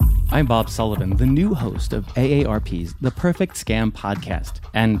I'm Bob Sullivan, the new host of AARP's The Perfect Scam podcast.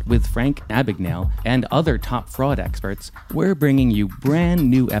 And with Frank Abagnale and other top fraud experts, we're bringing you brand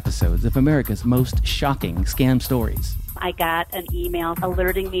new episodes of America's most shocking scam stories. I got an email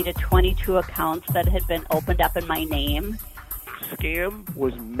alerting me to 22 accounts that had been opened up in my name. Scam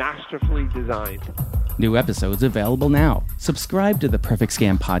was masterfully designed. New episodes available now. Subscribe to the Perfect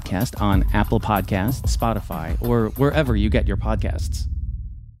Scam podcast on Apple Podcasts, Spotify, or wherever you get your podcasts.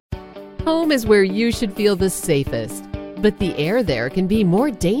 Home is where you should feel the safest, but the air there can be more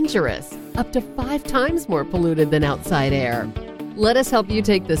dangerous, up to 5 times more polluted than outside air. Let us help you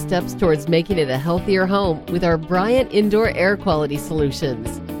take the steps towards making it a healthier home with our Bryant Indoor Air Quality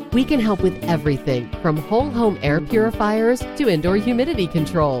Solutions. We can help with everything from whole home air purifiers to indoor humidity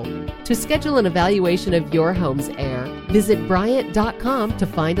control. To schedule an evaluation of your home's air, visit Bryant.com to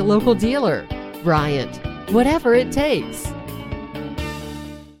find a local dealer. Bryant, whatever it takes.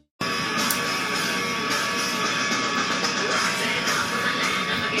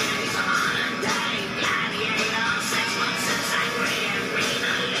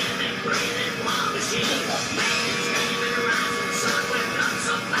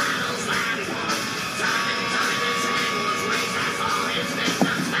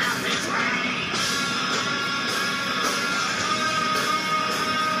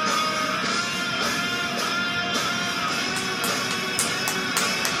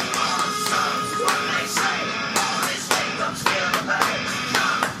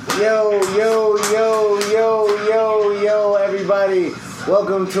 Yo, everybody.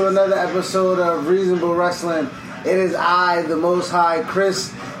 Welcome to another episode of Reasonable Wrestling. It is I, the Most High,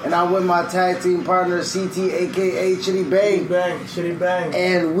 Chris, and I'm with my tag team partner, CT, a.k.a. Chidi Bang. Chidi Bang.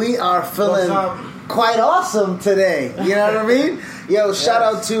 And we are feeling quite awesome today. You know what I mean? Yo, shout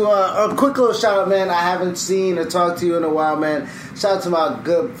out to, a quick little shout out, man. I haven't seen or talked to you in a while, man. Shout out to my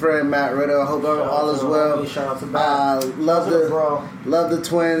good friend, Matt Riddle. I hope all is well. Shout out to Matt. Love the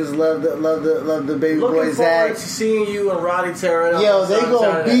twins. Love the baby boy, Zach. Looking forward to seeing you and Roddy tearing up. Yo, they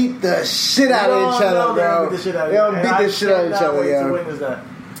gonna beat the shit out of each other, bro. They gonna beat the shit out of each other, yo. To witness that.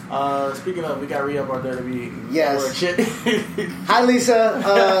 Speaking of, we got Rhea up there to be shit. Hi,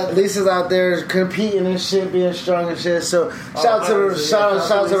 Lisa. Lisa's out there competing and shit, being strong and shit. So shout out to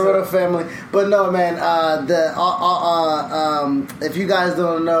the Riddle family. But no, man. If you guys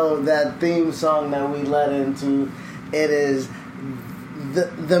don't know that theme song that we led into, it is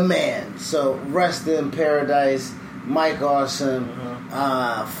the man. So rest in paradise, Mike Awesome,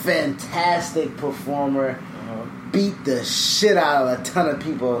 fantastic performer. Beat the shit out of a ton of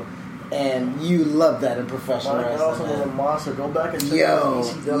people, and you love that in professional wrestling. And also was a monster. Go back and check out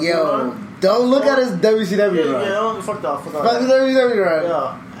his ECW run. Don't look at his WCW run. Yeah, fuck off. Fuck the WCW run.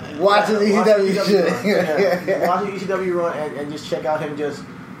 Yeah. Watch his ECW shit. Watch his ECW run and just check out him just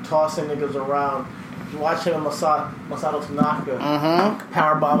tossing niggas around. Watch him and Masato Tanaka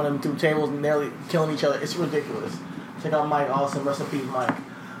power bombing them through tables and nearly killing each other. It's ridiculous. Check out Mike Awesome. Rest in peace, Mike.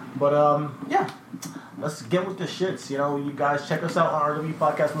 But yeah. Let's get with the shits. You know, you guys check us out on RW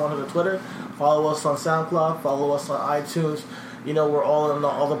Podcast 1 on Twitter. Follow us on SoundCloud. Follow us on iTunes. You know, we're all on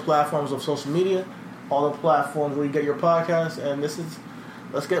all the platforms of social media, all the platforms where you get your podcast. And let's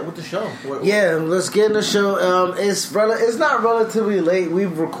get with the show. Let's get in the show. It's not relatively late.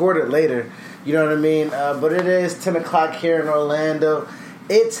 We've recorded later. You know what I mean? But it is 10 o'clock here in Orlando.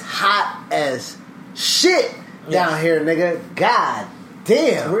 It's hot as shit down here, nigga. God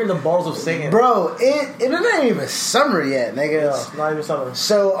damn. We're in the balls of Satan. Bro, it ain't even summer yet, nigga. Yeah, not even summer.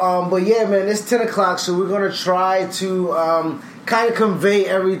 So, but yeah, man, it's 10 o'clock, so we're going to try to kind of convey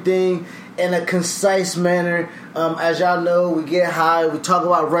everything in a concise manner. As y'all know, we get high, we talk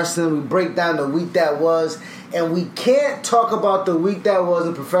about wrestling, we break down the week that was, and we can't talk about the week that was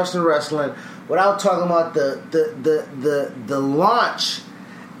in professional wrestling without talking about the launch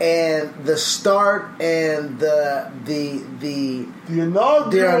and the start and the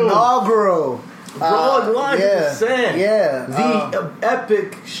inaugural the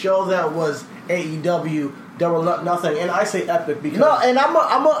epic show that was AEW. There were nothing, and I say epic because I'm a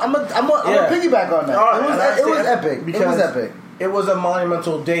piggyback on that. It was epic because it was epic. It was a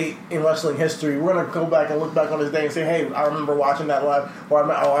monumental date in wrestling history. We're gonna go back and look back on this day and say, hey, I remember watching that live, or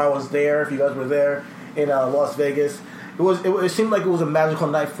I was there. If you guys were there in Las Vegas. It seemed like it was a magical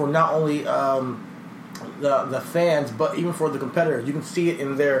night for not only the fans, but even for the competitors. You can see it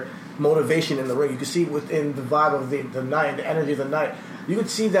in their motivation in the ring. You can see it within the vibe of the night, the energy of the night. You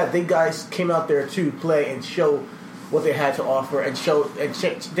could see that they guys came out there to play and show what they had to offer and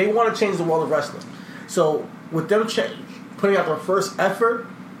change. They want to change the world of wrestling. So with them putting out their first effort,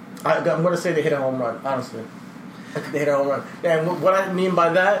 I'm going to say they hit a home run. Honestly, they hit a home run. And what I mean by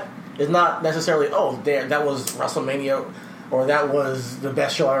that It's not necessarily, that was WrestleMania, or that was the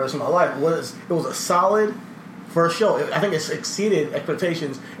best show I've ever seen in my life. It was a solid first show. I think it's exceeded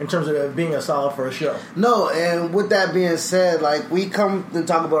expectations in terms of it being a solid first show. No, and with that being said, like, we come to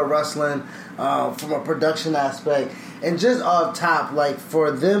talk about wrestling from a production aspect, and just off top, like, for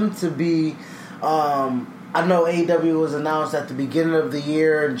them to be, I know AEW was announced at the beginning of the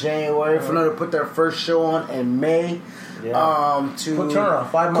year in January, for them to put their first show on in May. Yeah. Quick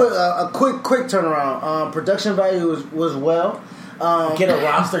turnaround, 5 months. A quick turnaround. Production value was well. Get a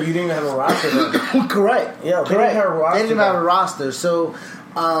roster. You didn't even have a roster then. Correct. Yeah, they didn't have a roster. They didn't have a roster. So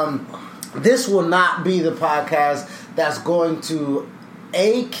this will not be the podcast that's going to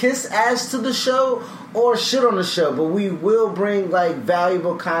kiss ass to the show or shit on the show, but we will bring like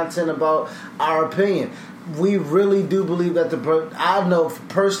valuable content about our opinion. We really do believe that I know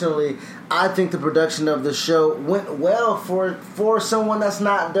personally, I think the production of the show went well for someone that's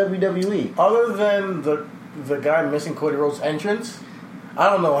not WWE. Other than the guy missing Cody Rhodes' entrance, I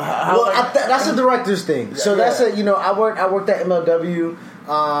don't know how. Well, that's a director's thing. So that's a I worked at MLW.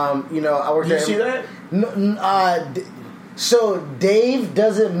 I worked. Did you see that? No, so Dave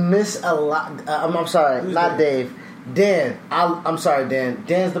doesn't miss a lot. I'm sorry, Who's not Dave? Dan. I'm sorry, Dan.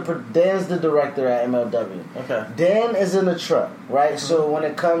 Dan's the director at MLW. Okay. Dan is in the truck, right? Mm-hmm. So when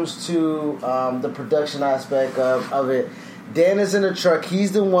it comes to the production aspect of it, Dan is in the truck.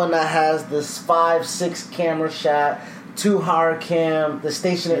 He's the one that has this 5-6 camera shot, 2 hard cam, the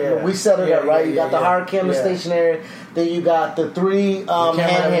stationary. Yeah. We set it up, right? You got the hard cam, the stationary. Then you got the 3 camera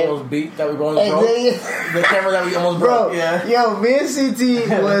that we almost beat, that we almost broke. The camera that we almost broke. Yeah. Yo, me and CT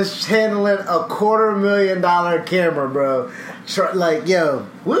was handling a $250,000 camera, bro.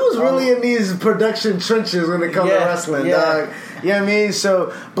 We was really in these production trenches when it comes to wrestling, dog. You know what I mean?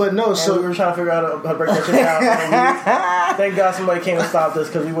 So, but no, so we were trying to figure out how to break that shit down. Thank God somebody came and stopped us,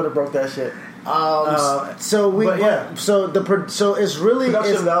 because we would have broke that shit. So it's really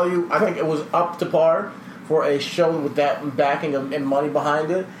production value. I think it was up to par for a show with that backing and money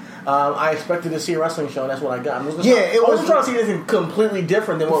behind it. I expected to see a wrestling show, and that's what I got. I was trying to see anything completely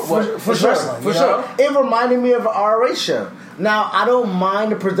different than what for sure. Wrestling, for sure. It reminded me of an ROH show. Now, I don't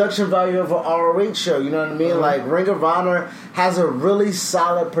mind the production value of an ROH show. You know what I mean? Mm-hmm. Like, Ring of Honor has a really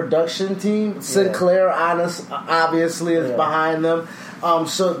solid production team. Sinclair, obviously, is behind them.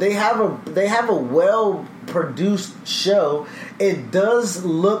 So they have a well produced show. It does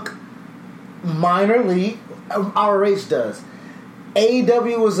look minor league. ROH does.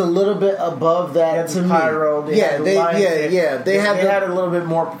 AEW was a little bit above that to pyro, me. They had a little bit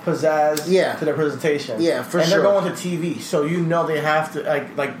more pizzazz to their presentation. Yeah, for and sure. And they're going to TV, so they have to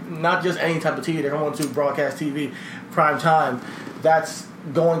like not just any type of TV. They're going to broadcast TV, prime time. That's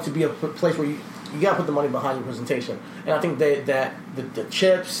going to be a place where you got to put the money behind your presentation. And I think that the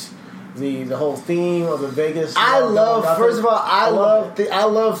chips, the whole theme of the Vegas. I love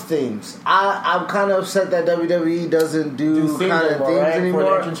themes. I'm kind of upset that WWE doesn't do kind of themes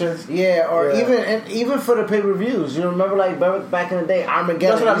anymore. Even for the pay-per-views. You remember, like, back in the day, Armageddon.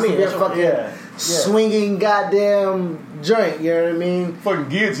 That's what I mean. Used to be a fucking swinging goddamn joint. You know what I mean? Fucking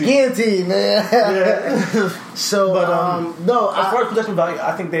guillotine, man. Yeah. So, no. As far as production value,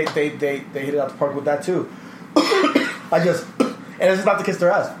 I think they hit it out the park with that too. And it's not to kiss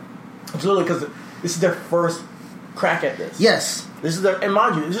their ass. It's literally because this is their first crack at this. Yes. And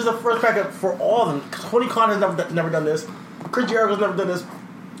mind you, this is the first crack at for all of them. Tony Khan has never done this. Chris Jericho's never done this.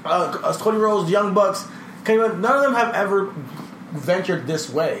 Cody Rhodes, Young Bucks, none of them have ever ventured this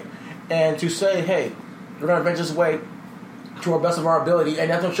way. And to say, hey, we're going to venture this way to our best of our ability,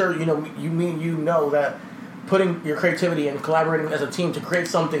 and I'm sure you know that putting your creativity and collaborating as a team to create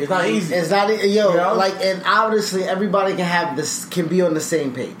something is not easy. It's not, and obviously everybody can be on the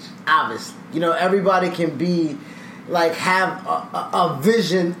same page. Obviously, everybody can be have a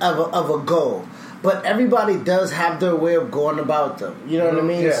vision of a goal, but everybody does have their way of going about them. You know what I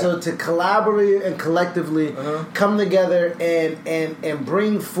mean? Yeah. So to collaborate and collectively come together and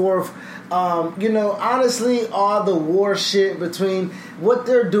bring forth. Honestly, all the war shit between what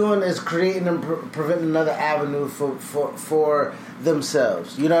they're doing is creating and preventing another avenue for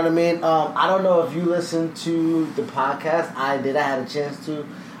themselves. You know what I mean? I don't know if you listened to the podcast. I did. I had a chance to.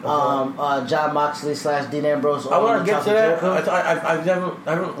 John Moxley / Dean Ambrose. I want to get to that. I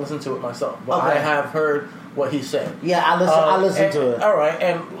haven't listened to it myself, but I have heard what he said. Yeah, I listened to it. All right,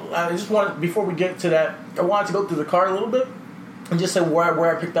 and I just wanted, before we get to that, I wanted to go through the card a little bit. And just say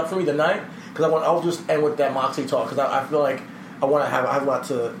where I picked up for me the night, because I'll just end with that Moxley talk, because I feel like I have a lot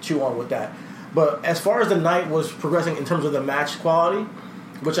to chew on with that. But as far as the night was progressing in terms of the match quality,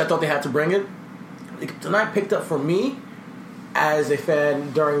 which I thought they had to bring it, the night picked up for me as a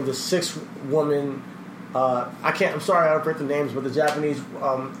fan during the 6-woman. I'm sorry, I don't forget the names, but the Japanese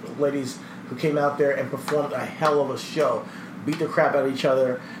ladies who came out there and performed a hell of a show, beat the crap out of each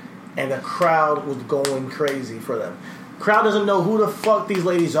other, and the crowd was going crazy for them. Crowd doesn't know who the fuck these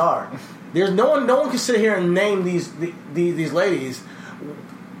ladies are. There's no one can sit here and name these ladies.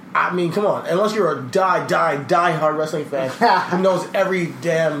 I mean, come on. Unless you're a die hard wrestling fan who knows every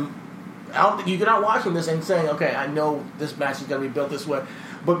damn. You're not watching this and saying, okay, I know this match is going to be built this way.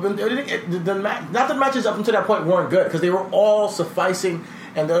 But not the matches up until that point weren't good, because they were all sufficing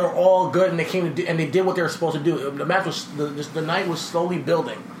and they were all good, and they did what they were supposed to do. The match was the night was slowly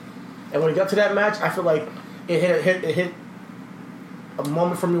building, and when it got to that match, I feel like it hit a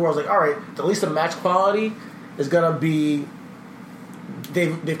moment for me where I was like, all right, at least the match quality is gonna be.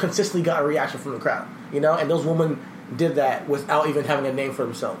 They've consistently got a reaction from the crowd, and those women did that without even having a name for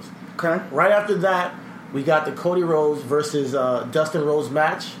themselves. Okay. Right after that, we got the Cody Rhodes versus Dustin Rhodes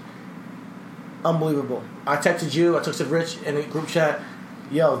match. Unbelievable. I texted you, I texted Rich in the group chat,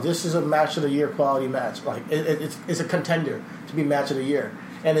 yo, this is a match of the year quality match. Like it's a contender to be match of the year.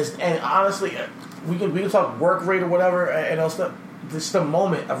 And honestly, we can talk work rate or whatever, and it's the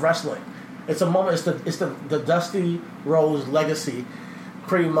moment of wrestling. It's a moment. It's the Dusty Rhodes legacy,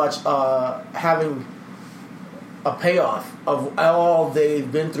 pretty much having a payoff of all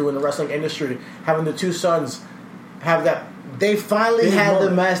they've been through in the wrestling industry. Having the two sons have that. They finally had moment.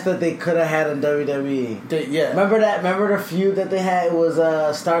 the match that they could have had in WWE. Yeah. Remember the feud that they had? It was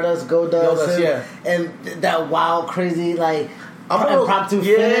Stardust, Goldust, and that wild, crazy, impromptu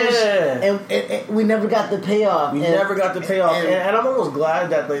finish. And we never got the payoff. And I'm almost glad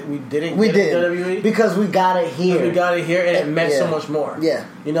that we didn't get it in WWE. Because we got it here. And it meant so much more. Yeah.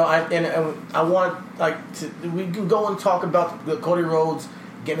 I want, we can go and talk about the Cody Rhodes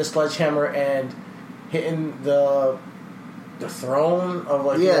getting a sledgehammer and hitting the throne of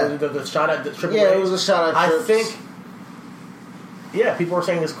the shot at the Triple H. Yeah, it was a shot at Trips. I think, people are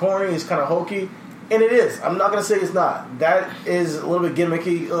saying it's corny, it's kind of hokey, and it is. I'm not going to say it's not. That is a little bit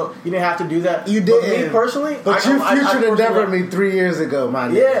gimmicky. You didn't have to do that. You did. But me personally, but you featured Endeavor me 3 years ago, my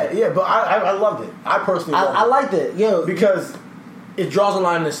nigga. Yeah, but I loved it. I personally loved it. I liked it, because it draws a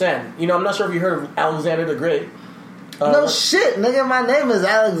line in the sand. I'm not sure if you heard of Alexander the Great. No shit, nigga. My name is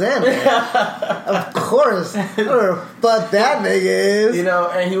Alexander. Of course. But that nigga is.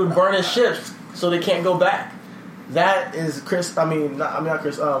 And he would burn his ships so they can't go back. That is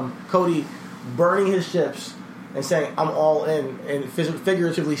Cody burning his ships and saying, I'm all in, and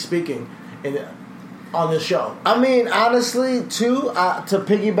figuratively speaking, on this show. I mean, honestly, too, to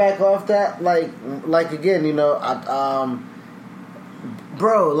piggyback off that, again,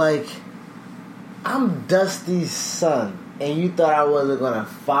 bro, I'm Dusty's son, and you thought I wasn't going to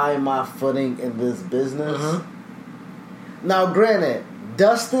find my footing in this business? Mm-hmm. Now, granted,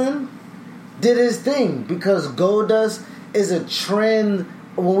 Dustin did his thing, because Goldust is a trend.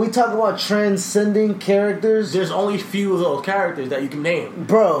 When we talk about transcending characters, there's only few of those characters that you can name,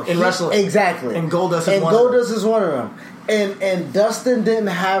 bro, in wrestling. Exactly. And Goldust is one of them. And Dustin didn't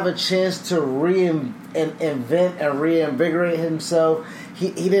have a chance to invent and reinvigorate himself. He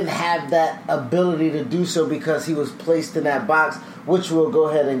didn't have that ability to do so because he was placed in that box, which we'll go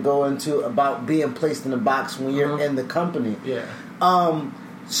ahead and go into about being placed in the box when you're in the company. Yeah.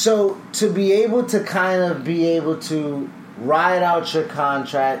 So to be able to ride out your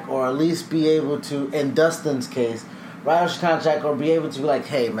contract, or at least be able to, in Dustin's case, ride out your contract, or be able to be like,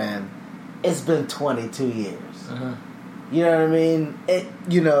 hey man, it's been 22 years. Uh-huh. You know what I mean?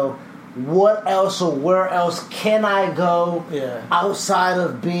 What else or where else can I go outside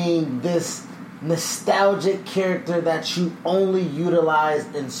of being this nostalgic character that you only utilize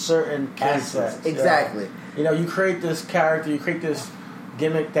in certain cases? Aspects, exactly. Yeah. You create this character, you create this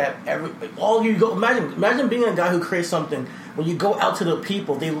gimmick that imagine being a guy who creates something. When you go out to the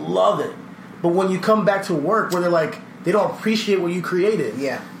people, they love it. But when you come back to work, where they don't appreciate what you created.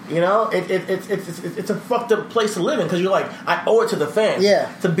 Yeah. It's a fucked up place to live in, because you're like, I owe it to the fans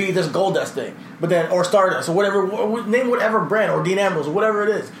to be this Goldust thing, or Stardust, or whatever, name whatever brand, or Dean Ambrose, or whatever it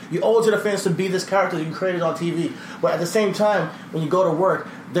is. You owe it to the fans to be this character that you created on TV. But at the same time, when you go to work,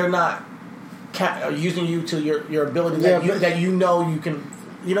 they're not using you to your ability that you can.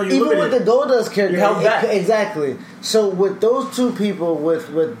 You're even limited. With the Goldust character, you're held back. Exactly. So with those two people,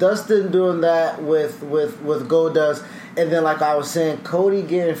 with Dustin doing that, with Goldust. And then, like I was saying, Cody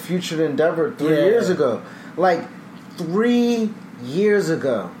getting featured in Endeavor 3 years ago. 3 years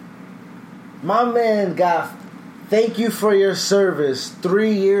ago. My man got thank you for your service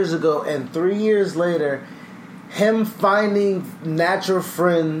 3 years ago. And 3 years later, him finding natural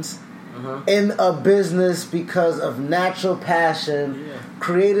friends in a business because of natural passion,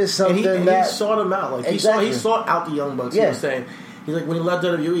 created something and that he sought them out. Like he sought out the Young Bucks. He was saying, he's like, when he left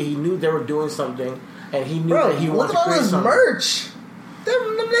WWE, he knew they were doing something, and he knew that he wanted to create something. Merch.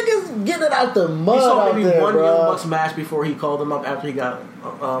 Them niggas getting it out the mud. He saw maybe one Young Bucks match before he called them up after he got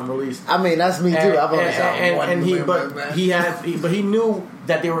released. I mean, that's me too. I've only saw one. But he knew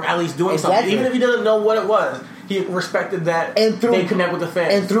that they were at least doing something, even if he doesn't know what it was. He respected that, and they connect with the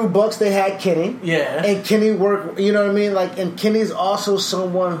fans. And through Bucks, they had Kenny. Yeah, and Kenny worked. You know what I mean? Like, and Kenny's also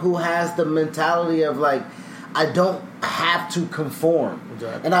someone who has the mentality of like, I don't have to conform,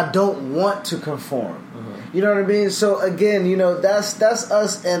 and I don't want to conform. You know what I mean? So again, you know, that's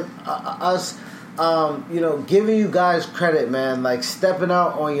us and us. You know, giving you guys credit, man. Like stepping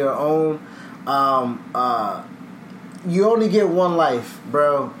out on your own. You only get one life,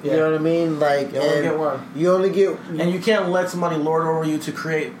 bro. You know what I mean? Like, you only get one. You only get, and you can't let somebody lord over you to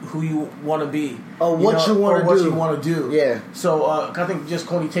create who you want to be, or what you want to do. Yeah. So I think just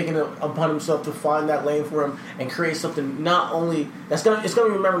Cody taking it upon himself to find that lane for him and create something not only it's gonna be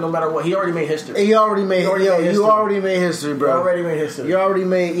remembered no matter what. He already made history. You already made history, bro. You already made history. You already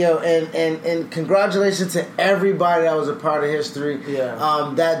made and congratulations to everybody that was a part of history.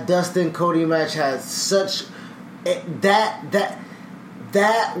 Yeah. That Dustin Cody match had such. That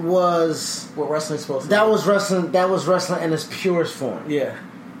was what wrestling's supposed to be. That was wrestling in its purest form. Yeah.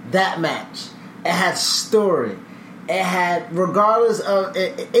 That match. It had story. It had, regardless of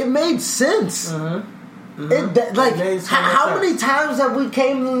it made sense. How many times have we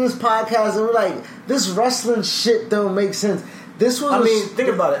came to this podcast and we're like, this wrestling shit don't make sense. This was think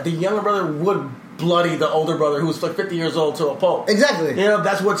about it. The younger brother would bloody the older brother who was like 50 years old to a pulp. Exactly. You know,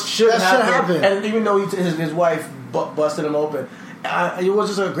 that's what should happen. And even though his wife busted him open, it was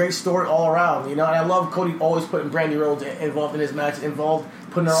just a great story all around. You know, and I love Cody always putting Brandy Rhodes involved in his match,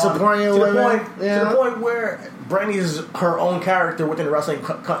 putting her supporting on to the point where Brandy is her own character within the wrestling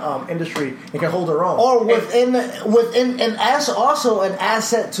industry and can hold her own. Or within and as also an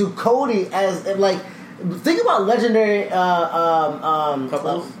asset to Cody as like. Think about legendary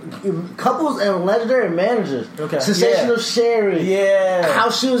couples and legendary managers. Okay. Sensational Sherry. Yeah.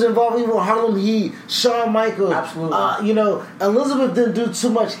 How she was involved even with Harlem Heat, Shawn Michaels. Absolutely. You know, Elizabeth didn't do too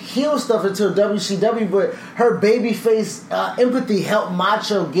much heel stuff until WCW, but her babyface empathy helped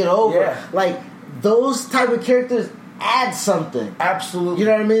Macho get over. Yeah. Like, those type of characters add something. Absolutely. You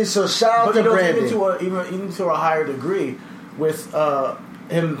know what I mean? So shout out to Brandy. Even to a higher degree with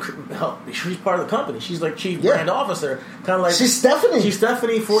she's part of the company. She's like chief brand officer, kind of like she's Stephanie. She's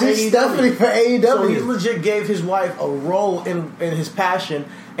Stephanie for AEW. She's Stephanie for AEW. So he legit gave his wife a role in his passion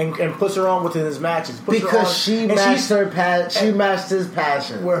and puts her on within his matches because she matched his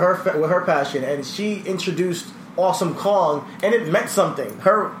passion with her passion, and she introduced Awesome Kong, and it meant something.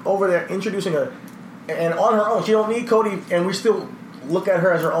 Her over there introducing her, and on her own, she don't need Cody, and we still look at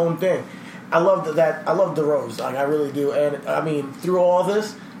her as her own thing. I love that. I love the Rose. Like, I really do. And I mean, through all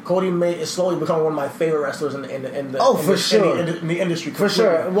this, Cody is slowly becoming one of my favorite wrestlers in the industry. For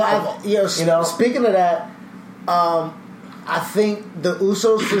sure. Well, speaking of that, I think the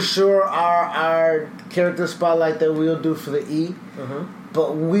Usos for sure are our character spotlight that we'll do for the E.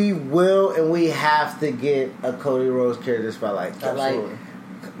 But we will and we have to get a Cody Rhodes character spotlight. Absolutely.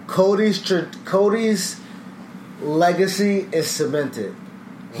 Like, Cody's legacy is cemented.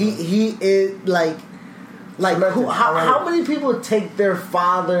 He is like how many people take their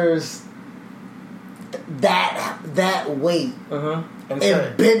fathers that weight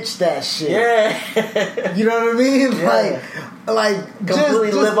and bench that shit? Yeah, you know what I mean? Yeah. Like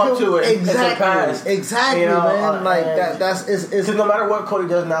completely live up to it. Exactly, you know, man. Like that's no matter what Cody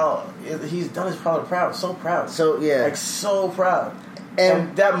does now, he's done his father proud. So proud. So yeah, like so proud.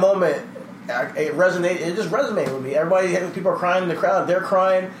 And that moment. It just resonated with me. People are crying in the crowd. They're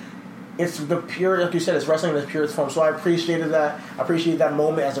crying. It's the pure, like you said, it's wrestling in its purest form. So I appreciated that. I appreciated that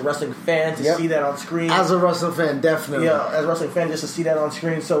moment as a wrestling fan to see that on screen. As a wrestling fan, definitely. Yeah, as a wrestling fan, just to see that on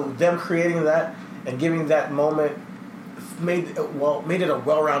screen. So them creating that and giving that moment made it a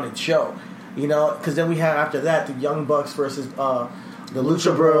well-rounded show. You know, because then we had after that the Young Bucks versus the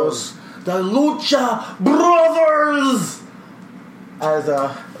Lucha Bros. The Lucha Brothers! As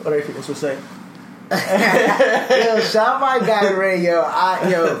what do you think this would say? Shout my guy Ray,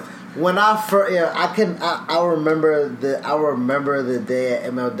 when I first, I remember the day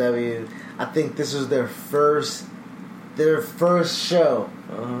at MLW. I think this was their first show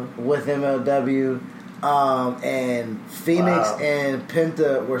with MLW, and Phoenix and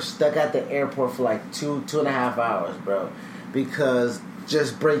Penta were stuck at the airport for like 2.5 hours, bro, because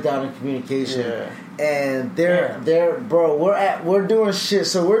just breakdown in communication. Yeah. And we're doing shit.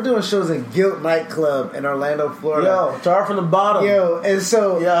 So we're doing shows in Guilt nightclub in Orlando, Florida. Yo, start from the bottom. Yo, and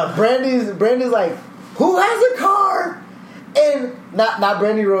so Brandy's like, who has a car? And not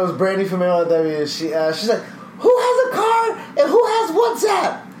Brandy Rose, Brandy from MLW. She's like, who has a car and who has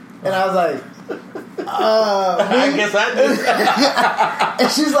WhatsApp? And I was like, I guess I did.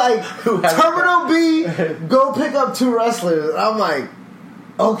 And she's like, Terminal B, go pick up 2 wrestlers. And I'm like,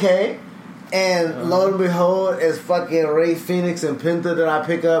 okay. And lo and behold, it's fucking Ray Phoenix and Penta that I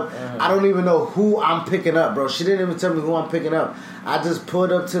pick up. I don't even know who I'm picking up, bro. She didn't even tell me who I'm picking up. I just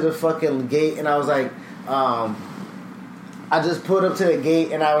pulled up to the fucking gate and I was like, I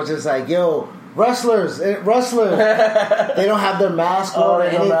was just like, yo, wrestlers. They don't have their mask on or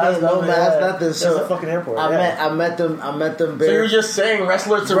anything. No mask, nothing. So it's a fucking airport. I met them. So you're just saying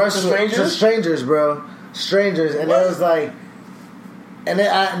wrestlers to strangers? To strangers, bro. Strangers. And it was like, and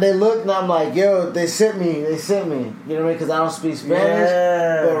they looked and I'm like, yo, they sent me. You know what I mean? Because I don't speak Spanish.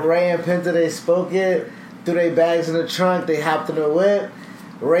 Yeah. But Ray and Penta, they spoke it. Threw their bags in the trunk. They hopped in the whip.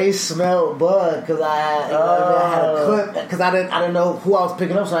 Ray smelled bud because I had a clip because I didn't know who I was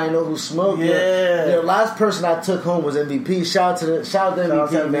picking up, so I didn't know who smoked. Yeah. The last person I took home was MVP. Shout out to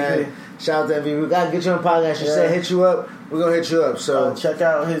MVP, man. Shout out to MVP. We gotta get you on the podcast. You said hit you up. We're gonna hit you up. So check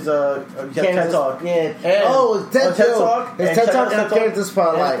out his TED Talk. Yeah. And TED Talk. His TED Talk and Character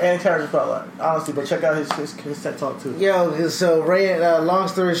Spotlight. And Character Spotlight. Honestly, but check out his TED Talk too. Yo, so Ray. Long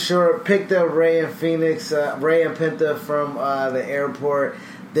story short, picked up Ray and Phoenix, Ray and Penta from the airport.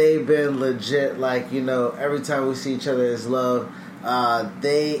 They've been legit, like, every time we see each other is love.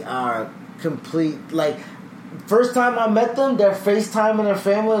 They are complete, like, first time I met them, they're FaceTiming their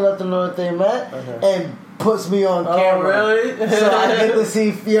family, let them know that they met, and puts me on camera. Oh, really? So I get to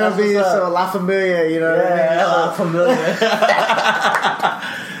see, you know what I mean? So La Familia, you know what I mean? La Familia.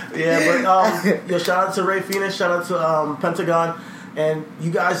 Yeah, but shout out to Ray Phoenix, shout out to Pentagon. And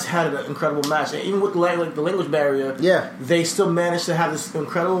you guys had an incredible match. And even with the language barrier, they still managed to have this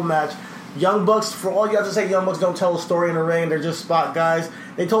incredible match. Young Bucks, for all you have to say, Young Bucks don't tell a story in the ring. They're just spot guys.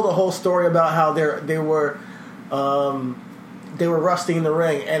 They told a whole story about how they were rusty in the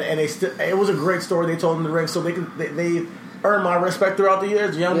ring, and it was a great story they told in the ring. So they earned my respect throughout the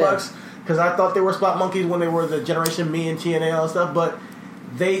years, Young Bucks, because I thought they were spot monkeys when they were the Generation Me and TNA and all that stuff, but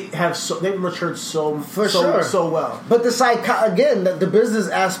they've matured so well. But the business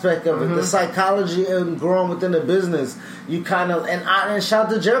aspect of it, the psychology and growing within the business, you kind of and shout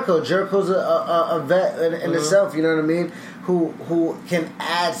out to Jericho. Jericho's a vet in itself. You know what I mean? Who can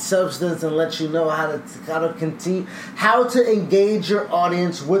add substance and let you know how to engage your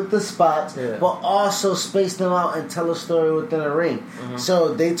audience with the spots, but also space them out and tell a story within a ring.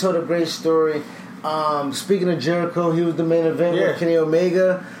 So they told a great story. Speaking of Jericho, he was the main event with Kenny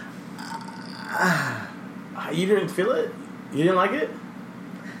Omega. You didn't feel it? You didn't like it?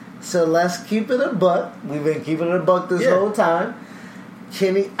 So let's keep it a buck. We've been keeping it a buck this whole time.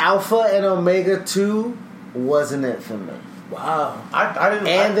 Kenny Alpha and Omega 2 wasn't it for me. Wow. I didn't.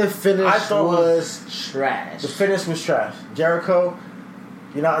 And the finish was trash. The finish was trash. Jericho,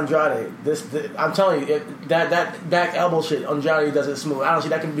 you're not Andrade. I'm telling you, that elbow shit, Andrade does it smooth. I don't see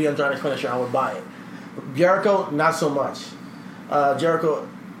that can be Andrade's finisher. I would buy it. Jericho, not so much. Jericho,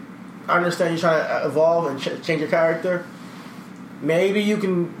 I understand you're trying to evolve and change your character. Maybe you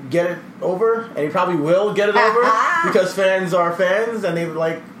can get it over, and you probably will get it over because fans are fans and they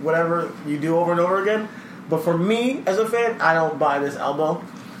like whatever you do over and over again. But for me, as a fan, I don't buy this elbow.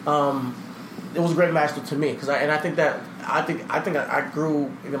 It was a great match to me because I think I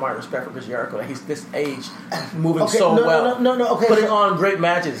grew into my respect for Chris Jericho. That he's this age, moving well. Okay, putting on great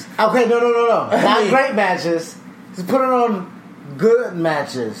matches. Okay, no. Not great matches. He's putting on good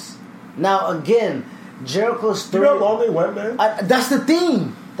matches. Now again, Jericho's story. You know how long they went, man? That's the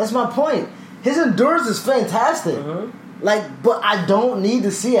theme. That's my point. His endurance is fantastic. But I don't need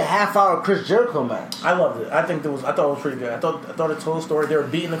to see a half-hour Chris Jericho match. I loved it. I thought it was pretty good. I thought it told a story. They were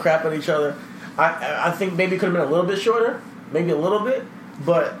beating the crap out of each other. I think maybe it could have been a little bit shorter, maybe a little bit,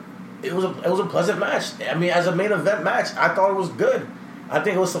 but it was a pleasant match. I mean, as a main event match, I thought it was good. I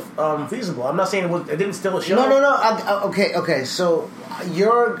think it was feasible. I'm not saying it didn't steal a show. No. Okay. So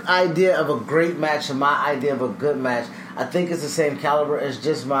your idea of a great match and my idea of a good match, I think it's the same caliber. It's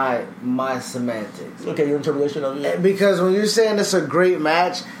just my semantics. Okay, your interpretation of it. Because when you're saying it's a great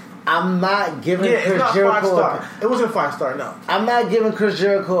match, I'm not giving Chris Jericho it wasn't 5-star, no. I'm not giving Chris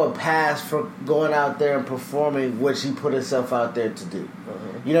Jericho a pass for going out there and performing what he put himself out there to do.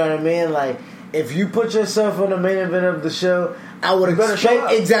 You know what I mean? Like, if you put yourself on the main event of the show, I would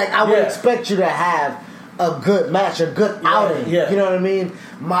expect you to have a good match, a good outing. Yeah. You know what I mean?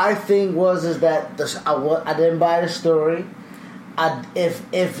 My thing is that I didn't buy the story.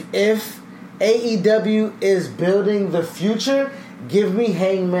 If AEW is building the future, give me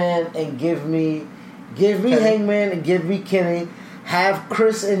Hangman and give me Hangman and give me Kenny. Have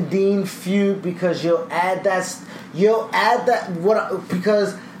Chris and Dean feud because you'll add that.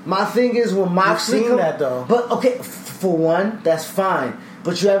 Because my thing is when Moxley You've seen that though. But okay, for one, that's fine.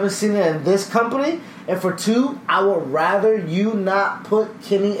 But you haven't seen it in this company. And for two, I would rather you not put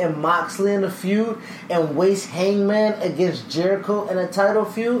Kenny and Moxley in a feud and waste Hangman against Jericho in a title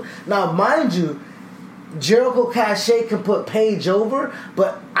feud. Now, mind you, Jericho Cachet can put Paige over,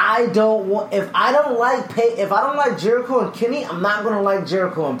 but I don't want. If I don't like Jericho and Kenny, I'm not going to like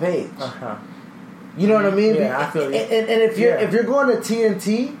Jericho and Paige. Uh-huh. You know what I mean? Yeah, I feel you. And if you're going to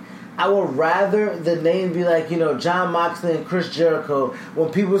TNT, I would rather the name be like, John Moxley and Chris Jericho. When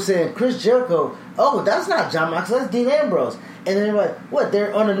people saying Chris Jericho, oh, that's not John Moxley, that's Dean Ambrose. And then they're like, what?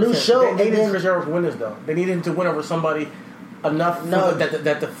 They're on a new show. They needed Chris Jericho to win this though. They needed him to win over somebody enough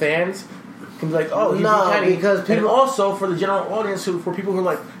that the fans can be like, oh, because people, and also for the general audience, for people who are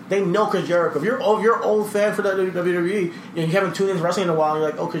like, they know Chris Jericho. If you're an old fan for WWE, you haven't tuned into wrestling in a while, and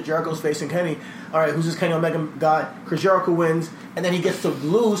you're like, oh, Chris Jericho's facing Kenny. All right, who's this Kenny Omega guy? Chris Jericho wins, and then he gets to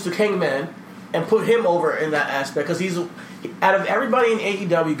lose to Hangman and put him over in that aspect because he's out of everybody in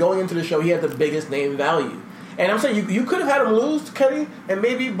AEW going into the show, he had the biggest name value. And I'm saying you could have had him lose to Kenny, and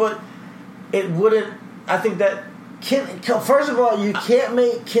maybe, but it wouldn't. I think that. First of all, you can't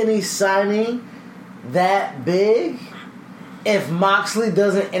make Kenny signing that big if Moxley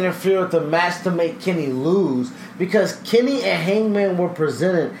doesn't interfere with the match to make Kenny lose, because Kenny and Hangman were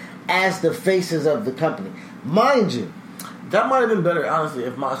presented as the faces of the company. Mind you, that might have been better, honestly,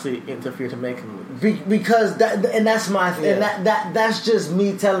 if Moxley interfered to make him lose. Because that's my thing. And that's just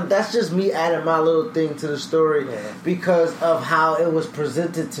me adding my little thing to the story because of how it was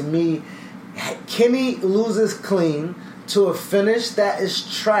presented to me. Kenny loses clean to a finish that is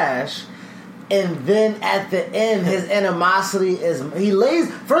trash, and then at the end his animosity is he lays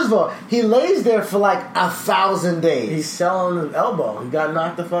there for like 1,000 days. He's selling his elbow. He got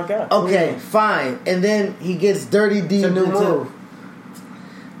knocked the fuck out. Okay, fine. And then he gets dirty deep. It's a new move.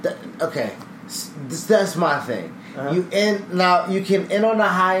 Okay, that's my thing. Uh-huh. You can end on a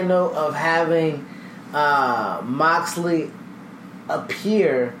high note of having Moxley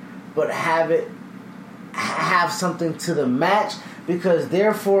appear, but have something to the match, because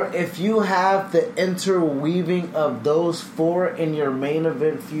therefore if you have the interweaving of those four in your main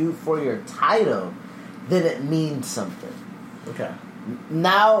event feud for your title, then it means something. Okay.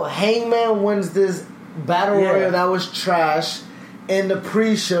 Now Hangman wins this battle royal that was trash in the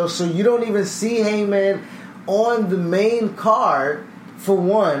pre-show, so you don't even see Hangman on the main card for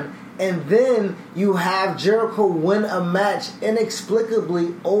one. And then you have Jericho win a match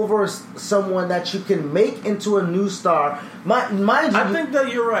inexplicably over someone that you can make into a new star. Mind you, I think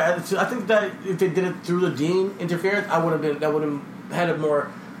that you're right. I think that if they did it through the Dean interference, that would have had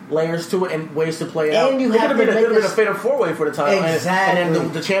more layers to it and ways to play it out. And it could have been a fatal 4-way for the title. Exactly. And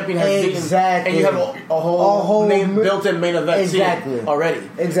then the champion has exactly. Dean. And you have a whole built-in main event exactly. already.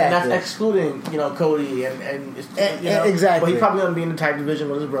 Exactly. And that's excluding, Cody and exactly. But he's probably going to be in the tag division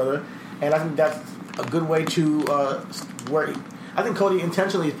with his brother. And I think that's a good way to I think Cody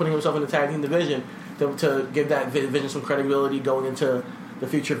intentionally is putting himself in the tag team division to give that division some credibility going into the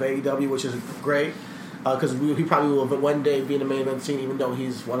future of AEW, which is great. Because he probably will one day be in the main event scene, even though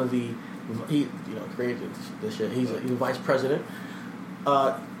he's one of the created this shit. He's a vice president.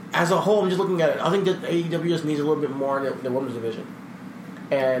 As a whole, I'm just looking at it. I think that AEW just needs a little bit more in the women's division.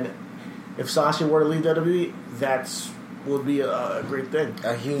 And if Sasha were to leave WWE, that's would be a great thing.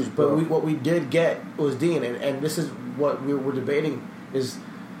 A huge blow. But what we did get was Dean, and this is what we were debating is,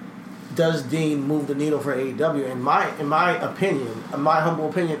 does Dean move the needle for AEW? In my opinion, in my humble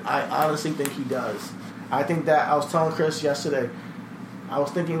opinion, I honestly think he does. I think that I was telling Chris yesterday, I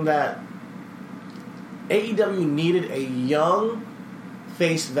was thinking that AEW needed a young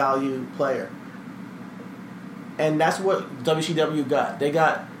face value player. And that's what WCW got. They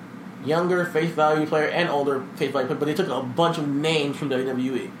got younger face value player and older face value player, but they took a bunch of names from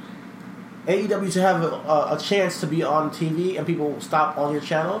WWE. AEW to have a chance to be on TV and people stop on your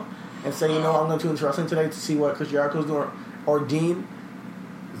channel and say, I'm going to tune into wrestling today to see what Chris Jericho's doing, or Dean.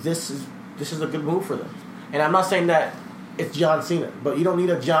 This is a good move for them. And I'm not saying that it's John Cena, but you don't need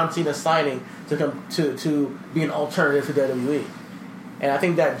a John Cena signing to come to be an alternative to WWE. And I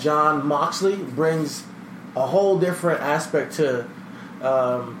think that John Moxley brings a whole different aspect to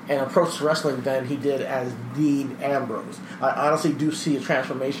an approach to wrestling than he did as Dean Ambrose. I honestly do see a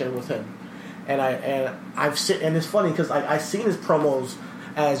transformation with him. and it's funny because I've seen his promos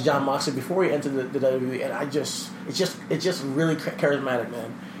as Jon Moxley before he entered the WWE, and it's just really charismatic,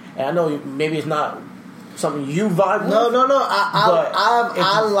 man. And I know maybe it's not something you vibe with. No.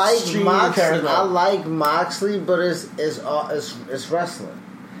 I like Moxley. I like Moxley, but it's wrestling.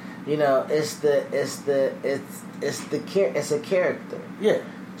 You know, it's a character. Yeah.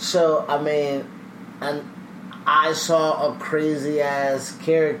 So I mean, and I saw a crazy ass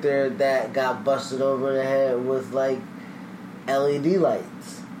character that got busted over the head with like LED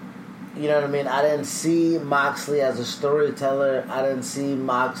lights. You know what I mean? I didn't see Moxley as a storyteller. I didn't see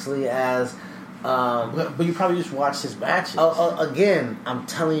Moxley as. But you probably just watched his matches. Again, I'm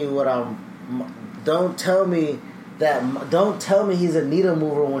telling you what Don't tell me he's a needle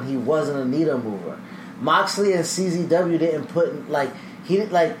mover when he wasn't a needle mover. Moxley and CZW didn't put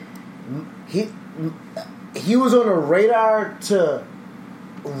he was on the radar to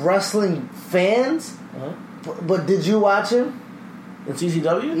wrestling fans. But did you watch him in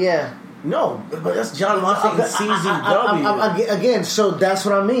CZW? Yeah. No, but that's Jon Moxley in CZW. Again, so that's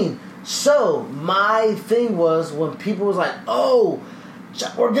what I mean. So my thing was when people was like, "Oh,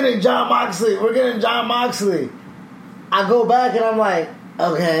 we're getting Jon Moxley. We're getting Jon Moxley." I go back and I'm like,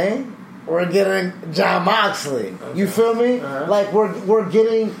 "Okay, we're getting Jon Moxley." Okay. You feel me? Uh-huh. Like we're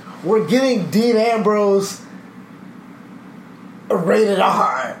getting Dean Ambrose rated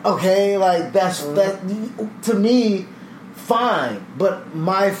R. Okay, like that to me, fine. But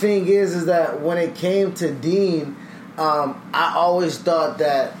my thing is that when it came to Dean. I always thought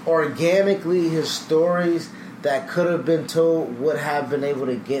that organically his stories that could have been told would have been able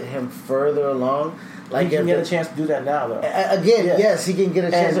to get him further along. Like he can get a chance to do that now, though. Again, yes, he can get a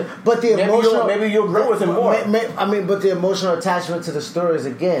chance. But the emotional, maybe you'll grow with him more. But the emotional attachment to the stories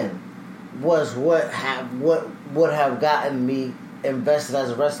again was what would have gotten me invested as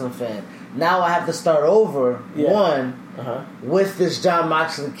a wrestling fan. Now I have to start over. One, with this Jon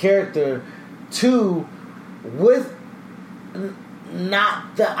Moxley character. Two, with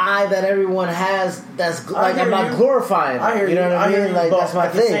not the eye that everyone has. That's like I'm not glorifying. I hear you know what I mean? Like that's my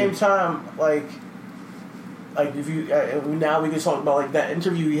thing. At the same time, like if you now we can talk about like that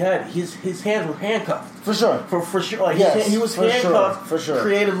interview he had. His hands were handcuffed for sure. For sure. Like he was handcuffed for sure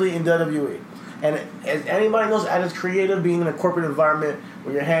creatively in WWE. And as anybody knows, as creative, being in a corporate environment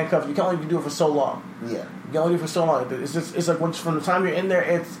where you're handcuffed, you can only do it for so long. Yeah, you can only do it for so long. It's like once from the time you're in there,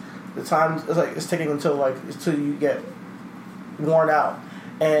 it's taking until you get worn out.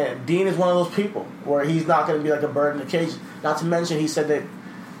 And Dean is one of those people where he's not going to be like a bird in the cage. Not to mention, he said that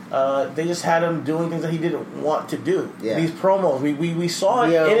they just had him doing things that he didn't want to do. Yeah. These promos, we saw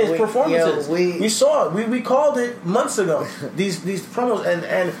it in his performances. We saw it. We called it months ago. these promos,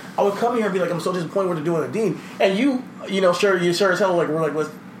 and I would come here and be like, I'm so disappointed what they're doing with Dean. And you sure as hell like we're like, let's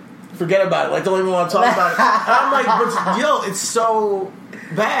forget about it. Like don't even want to talk about it. And I'm like, but it's so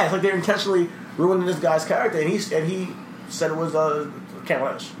bad. It's like they're intentionally ruining this guy's character, and he said it was the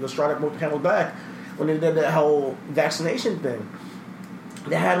straw that broke the camel's back when they did that whole vaccination thing.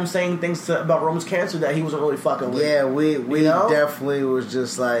 They had him saying things about Roman's cancer that he wasn't really fucking with. Yeah, we definitely was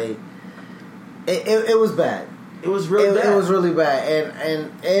just like it was bad. It was really bad. It was really bad,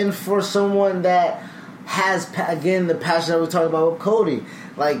 and for someone that has again the passion that we talked about with Cody,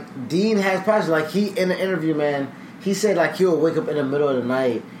 like Dean has passion. Like he in the interview, man, he said like he'll wake up in the middle of the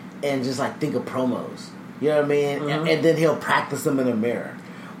night and just like think of promos. You know what I mean? Mm-hmm. And then he'll practice them in the mirror.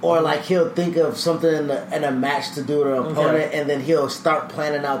 Or like he'll think of something in a match to do with an opponent, and then he'll start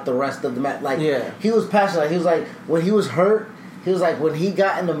planning out the rest of the match. Like he was passionate. Like, he was like when he was hurt, he was like when he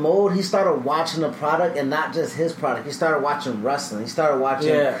got in the mode, he started watching the product and not just his product. He started watching wrestling. He started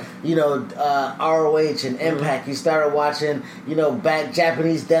watching ROH and Impact. He started watching back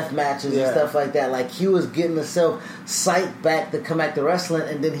Japanese death matches and stuff like that. Like he was getting himself psyched back to come back to wrestling,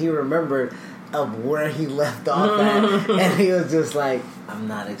 and then he remembered of where he left off at, and he was just like, I'm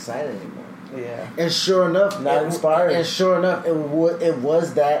not excited anymore. Yeah. And sure enough, not inspired. And sure enough, it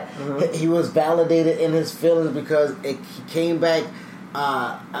was that he was validated in his feelings because he came back.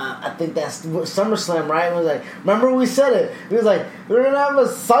 I think that's SummerSlam, right? It was like, remember we said it. He was like, we're gonna have a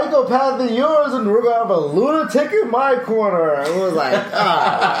psychopath in yours, and we're gonna have a lunatic in my corner. And it was like,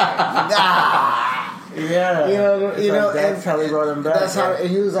 Yeah, that's how they brought him back. That's how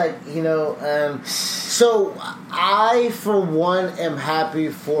he was like, So I, for one, am happy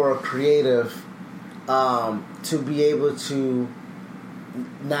for a creative to be able to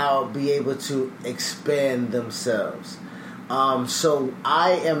now be able to expand themselves. So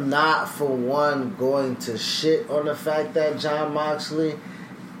I am not, for one, going to shit on the fact that Jon Moxley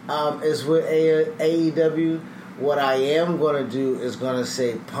is with AEW. What I am going to do is going to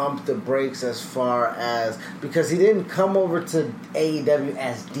say pump the brakes as far as, because he didn't come over to AEW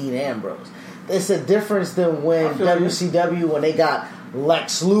as Dean Ambrose. It's a difference than when WCW, when they got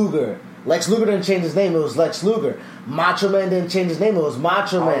Lex Luger. Lex Luger didn't change his name, it was Lex Luger. Macho Man didn't change his name, it was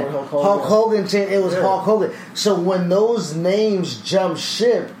Macho Man. Hulk Hogan changed, it was Hulk Hogan. So when those names jump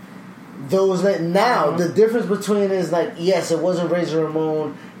ship, the difference between is like, yes, it wasn't Razor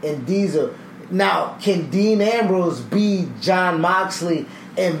Ramon and Diesel. Now, can Dean Ambrose be John Moxley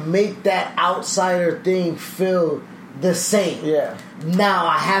and make that outsider thing feel the same? Yeah. Now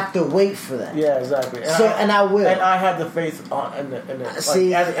I have to wait for that. Yeah, exactly. And I will. And I have the faith in it.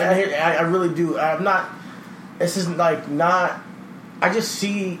 See, I really do. I'm not. This is like not. I just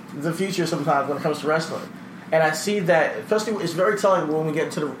see the future sometimes when it comes to wrestling, and I see that, especially, it's very telling when we get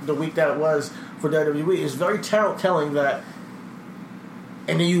into the week that it was for WWE. It's very telling that.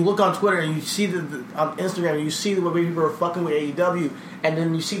 And then you look on Twitter and you see on Instagram and you see the way people are fucking with AEW, and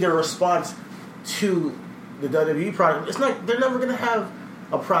then you see their response to the WWE product. It's like they're never going to have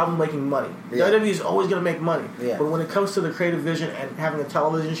a problem making money. Yeah. WWE is always going to make money. Yeah. But when it comes to the creative vision and having a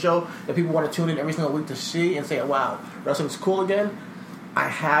television show that people want to tune in every single week to see and say, wow, wrestling's cool again, I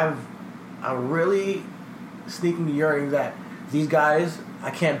have a really sneaking yearning that these guys,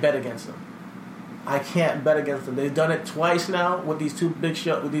 I can't bet against them. I can't bet against them. They've done it twice now with these big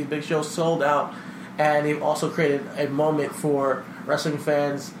shows sold out, and they've also created a moment for wrestling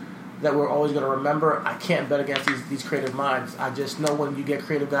fans that we're always going to remember. I can't bet against these creative minds. I just know when you get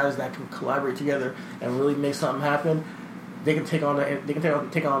creative guys that can collaborate together and really make something happen, they can take on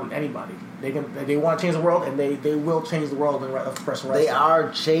anybody. They want to change the world, and they will change the world in professional wrestling. They are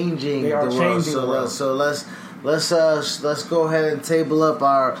changing the world. So let's go ahead and table up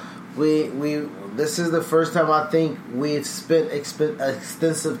our This is the first time I think we've spent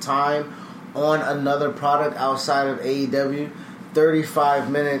extensive time on another product outside of AEW. 35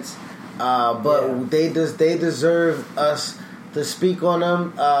 minutes, but they deserve us to speak on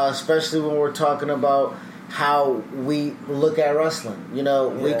them, especially when we're talking about how we look at wrestling.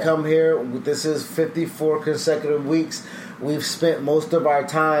 We come here. This is 54 consecutive weeks. We've spent most of our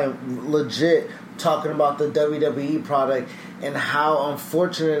time legit talking about the WWE product and how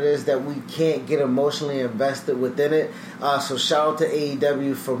unfortunate it is that we can't get emotionally invested within it. So shout out to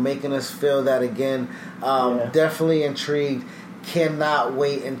AEW for making us feel that again. Definitely intrigued. Cannot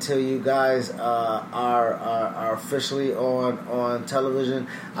wait until you guys are officially on television.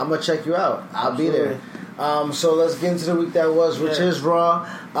 I'm gonna check you out. I'll be there. So let's get into the week that was, which is Raw.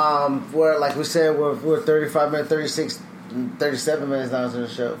 Where, like we said, we're 35 minutes, 37 minutes now into the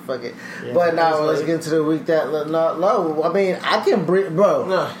show. Fuck it. Yeah, but now let's get into the week that no. I mean, I can breathe, bro.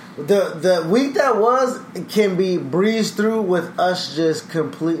 No. The week that was can be breezed through with us just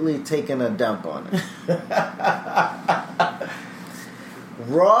completely taking a dump on it.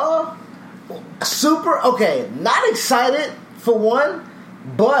 Raw, super okay. Not excited for one,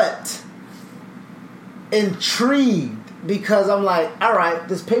 but intrigued because I'm like, all right,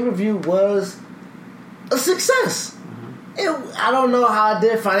 this pay-per-view was a success. I don't know how I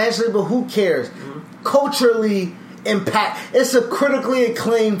did financially, but who cares? Culturally impact. It's a critically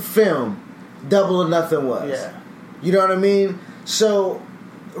acclaimed film. Double or Nothing was. Yeah. You know what I mean? So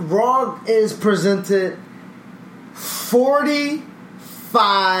Raw is presented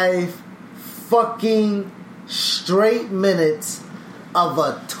 45 fucking straight minutes of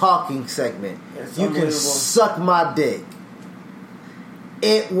a talking segment. You can suck my dick.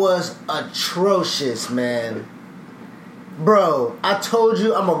 It was atrocious, man. Bro, I told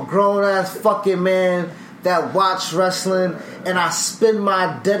you I'm a grown-ass fucking man that watch wrestling, and I spend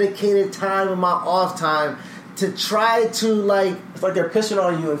my dedicated time and my off time to try to, like... It's like they're pissing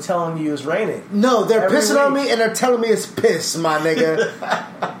on you and telling you it's raining. No, they're pissing on me and they're telling me it's piss, my nigga.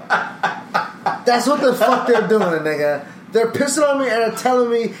 That's what the fuck they're doing, nigga. They're pissing on me and they're telling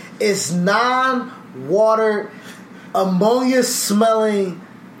me it's non-water, ammonia-smelling,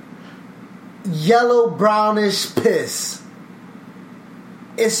 yellow-brownish piss.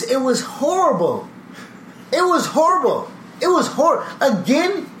 It was horrible. It was horrible. It was horrible.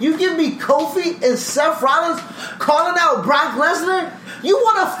 Again, you give me Kofi and Seth Rollins calling out Brock Lesnar? You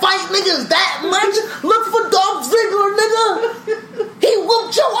want to fight niggas that much? Look for Dolph Ziggler, nigga. He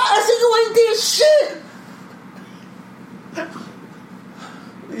whooped your ass and you ain't did shit.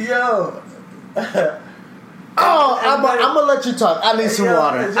 Yo. I'm going to let you talk. I need some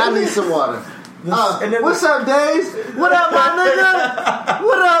water. What's up, Days? What up, my nigga?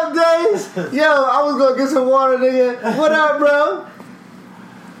 What up, Days? Yo, I was gonna get some water, nigga. What up, bro?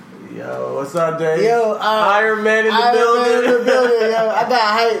 Yo, what's up, Dave? Yo, Iron Man in the building. building. Yo, I got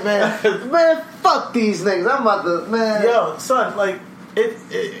hype, man. Man, fuck these things. I'm about to, man. Yo, son, like it's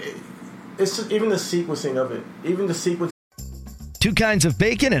just even the sequencing of it. Even the sequence. 2 kinds of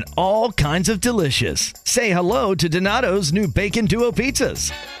bacon and all kinds of delicious. Say hello to Donato's new Bacon Duo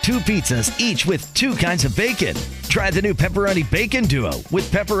pizzas. 2 pizzas, each with 2 kinds of bacon. Try the new Pepperoni Bacon Duo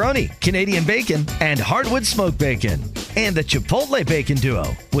with pepperoni, Canadian bacon, and hardwood smoked bacon. And the Chipotle Bacon Duo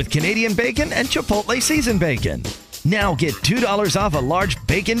with Canadian bacon and Chipotle seasoned bacon. Now get $2 off a large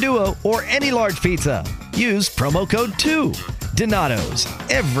Bacon Duo or any large pizza. Use promo code 2. Donato's.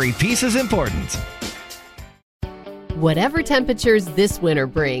 Every piece is important. Whatever temperatures this winter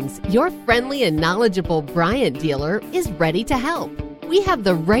brings, your friendly and knowledgeable Bryant dealer is ready to help. We have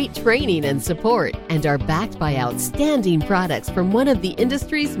the right training and support and are backed by outstanding products from one of the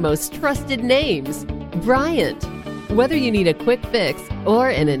industry's most trusted names, Bryant. Whether you need a quick fix or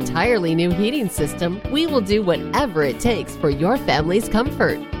an entirely new heating system, we will do whatever it takes for your family's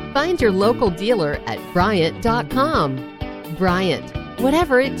comfort. Find your local dealer at Bryant.com. Bryant,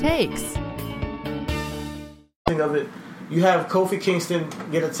 whatever it takes. Of it, you have Kofi Kingston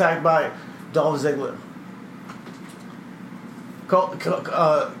get attacked by Dolph Ziggler.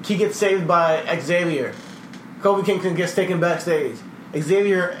 He gets saved by Xavier. Kofi Kingston gets taken backstage.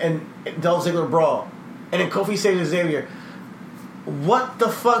 Xavier and Dolph Ziggler brawl, and then Kofi saves Xavier. What the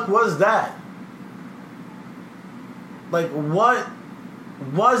fuck was that? Like, what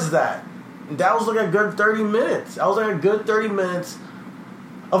was that? That was like a good 30 minutes. That was like a good 30 minutes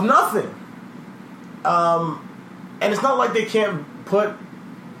of nothing. And it's not like they can't put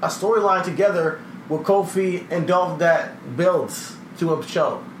a storyline together with Kofi and Dolph that builds to a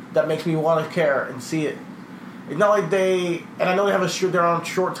show that makes me want to care and see it. It's not like they, and I know they have they're on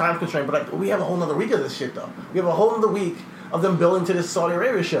short time constraint, but like, we have a whole nother week of this shit though. We have a whole other week of them building to this Saudi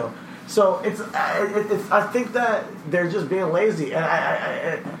Arabia show. So it's I think that they're just being lazy,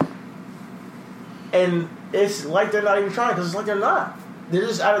 and it's like they're not even trying, because it's like they're not. They're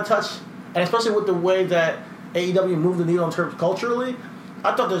just out of touch, and especially with the way that AEW moved the needle in terms culturally,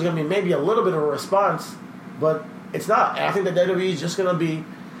 I thought there was going to be maybe a little bit of a response, but it's not. And I think that WWE is just going to be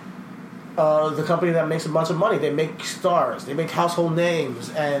the company that makes a bunch of money. They make stars, they make household names,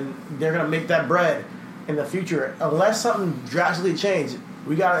 and they're going to make that bread in the future. Unless something drastically changes,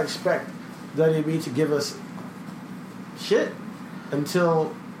 we got to expect WWE to give us shit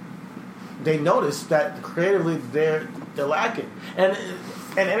until they notice that creatively they're lacking. And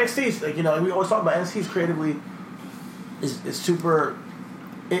NXT, like, you know, we always talk about NXT creatively is super.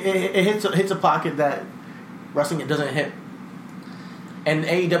 It hits a pocket that wrestling doesn't hit, and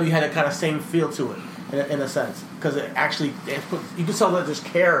AEW had a kind of same feel to it in a sense, because you can tell that there's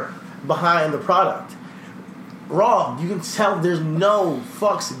care behind the product. Raw, you can tell there's no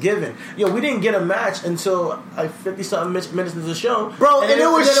fucks given. Yo, we didn't get a match until 50-something minutes into the show. Bro, and it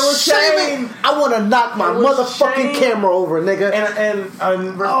was Shane. I want to knock my motherfucking camera over, nigga.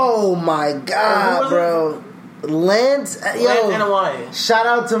 Oh my god, bro. Lance, NY. Shout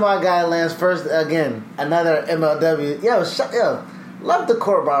out to my guy Lance first. Again, another MLW. Yo, love the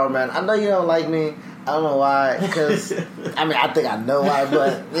court bar, man. I know you don't like me. I don't know why, because I mean, I think I know why,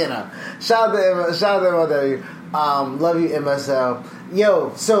 but you know, shout out to MLW. Love you, MSL.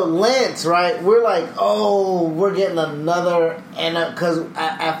 Yo, so Lance, right? We're like, oh, we're getting another, and because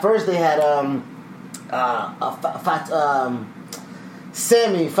at first they had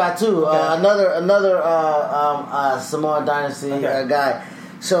Sammy Fatu, another Samoan Dynasty guy.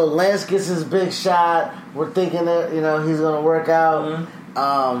 So Lance gets his big shot. We're thinking that, you know, he's gonna work out.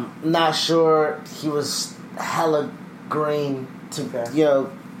 Mm-hmm. Not sure. He was hella green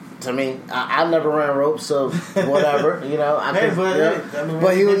to to me. I never ran ropes, so whatever. You know, maybe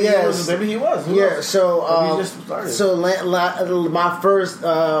he was. So my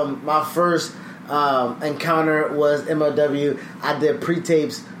first encounter was MLW. I did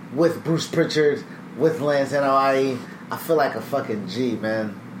pre-tapes with Bruce Pritchard, with Lance and I feel like a fucking G,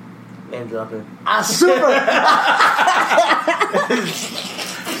 man. Name dropping.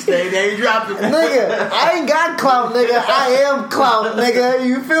 Stay name dropping. Nigga, I ain't got clout, nigga. I am clout, nigga.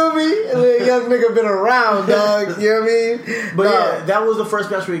 You feel me? Young nigga been around, dog. You know what I mean? But yeah, that was the first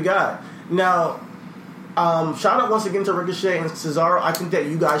match we got. Now, shout out once again to Ricochet and Cesaro. I think that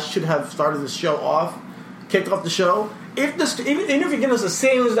you guys should have started the show off, kicked off the show. Even if you're giving us the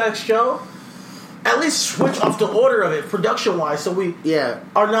same exact show, at least switch off the order of it, production-wise, so we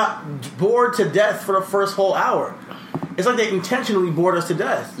are not bored to death for the first whole hour. It's like they intentionally bored us to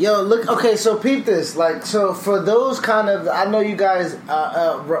death. Yo, look, okay, so peep this. Like, so for those kind of, I know you guys,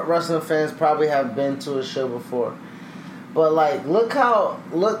 wrestling fans, probably have been to a show before. But like, look how.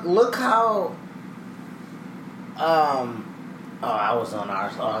 I was on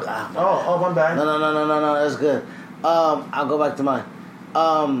ours. Oh, my bad. No, that's good. I'll go back to mine.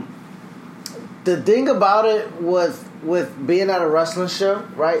 The thing about it with being at a wrestling show,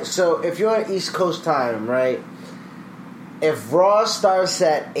 right? So if you're on East Coast time, right? If Raw starts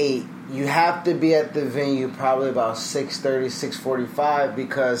at 8, you have to be at the venue probably about 6:30, 6:45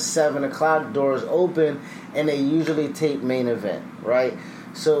 because 7 o'clock doors open and they usually tape main event, right?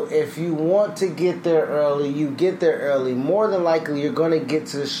 So if you want to get there early, you get there early. More than likely, you're going to get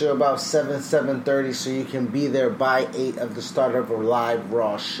to the show about 7:30 so you can be there by 8 of the start of a live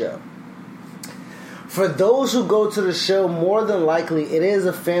Raw show. For those who go to the show, more than likely, it is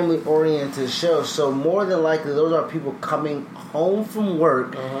a family-oriented show. So more than likely, those are people coming home from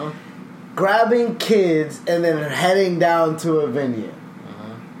work, grabbing kids, and then heading down to a venue.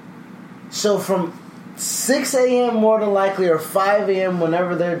 So from 6 a.m. more than likely, or 5 a.m.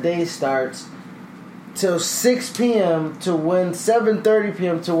 whenever their day starts, till 6 p.m. to when 7:30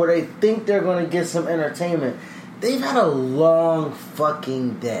 p.m. to where they think they're going to get some entertainment. They've had a long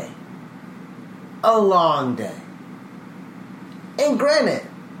fucking day. A long day. And granted,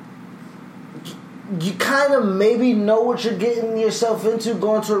 you kind of maybe know what you're getting yourself into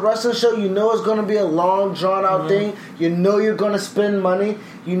going to a wrestling show. You know it's going to be a long, drawn-out thing. You know you're going to spend money.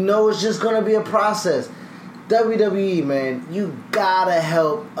 You know it's just going to be a process. WWE, man, you gotta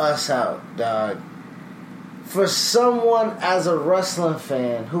help us out, dog. For someone as a wrestling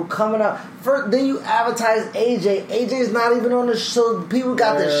fan who coming out, first, then you advertise AJ. AJ's not even on the show. People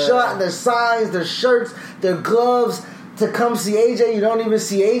got their shot, their signs, their shirts, their gloves to come see AJ. You don't even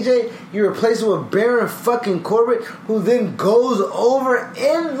see AJ. You replace it with Baron fucking Corbin, who then goes over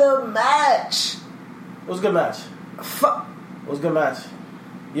in the match. It was a good match. It was a good match.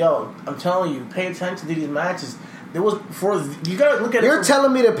 Yo, I'm telling you, pay attention to these matches. There was you gotta look at. You're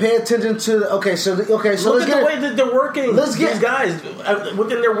telling me to pay attention to. So look at the way that they're working. These guys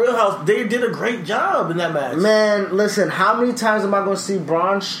within their wheelhouse. They did a great job in that match. Man, listen. How many times am I going to see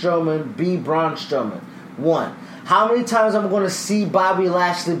Braun Strowman be Braun Strowman? 1. How many times am I going to see Bobby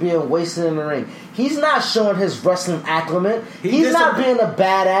Lashley being wasted in the ring? He's not showing his wrestling acumen. He's not being a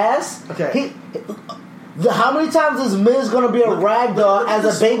badass. Okay. How many times is Miz going to be a ragdoll as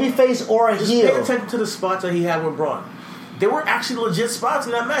a babyface or a heel? Pay attention to the spots that he had with Braun. There were actually legit spots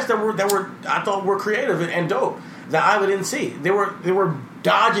in that match that were I thought were creative and dope that I didn't see. They were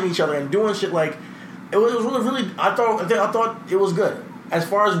dodging each other and doing shit like it was really. I thought it was good as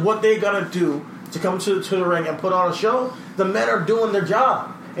far as what they gotta do to come to the ring and put on a show. The men are doing their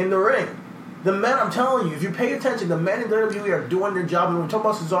job in the ring. The men, I'm telling you, if you pay attention, the men in WWE are doing their job. And when we talk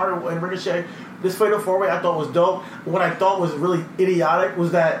about Cesaro and Ricochet, this Fatal 4-Way I thought was dope. What I thought was really idiotic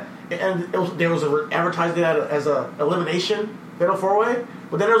was that there was advertised as a elimination Fatal 4-Way,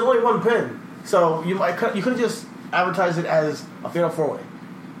 but then there was only one pin. So you could have just advertised it as a Fatal 4-Way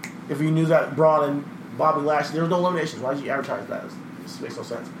if you knew that Braun and Bobby Lashley, there was no eliminations. Why did you advertise that? This makes no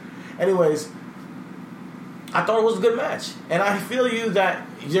sense. Anyways, I thought it was a good match. And I feel you that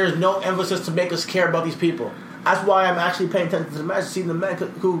there's no emphasis to make us care about these people. That's why I'm actually paying attention to the match, seeing the men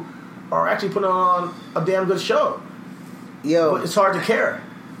who are actually putting on a damn good show. Yo, but it's hard to care.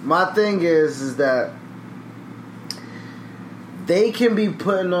 My thing is that they can be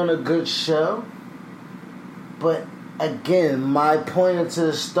putting on a good show, but again, my point into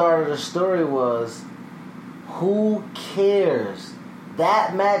the start of the story was, who cares?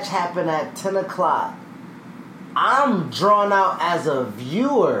 That match happened at 10 o'clock. I'm drawn out as a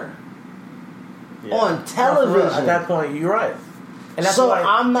viewer on television. At that point, you're right. And that's so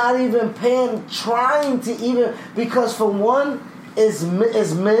I'm not even trying to even, because for one, is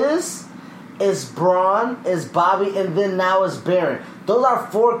Miz, is Braun, is Bobby, and then now is Baron. Those are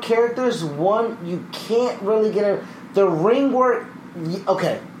 4 characters. One, you can't really get the ring work.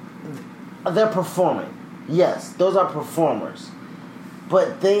 Okay, they're performing. Yes, those are performers.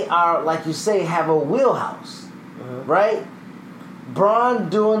 But they are, like you say, have a wheelhouse. Right? Braun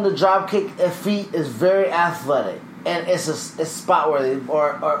doing the drop kick feet is very athletic, and it's spot worthy.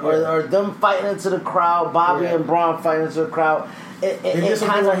 Or them fighting into the crowd, Bobby and Braun fighting into the crowd. It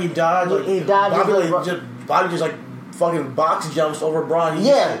kind of he dodged. He dodged. Bobby just like fucking box jumps over Braun.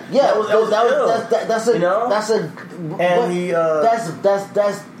 That's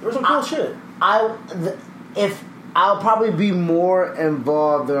there's some cool shit. I'll probably be more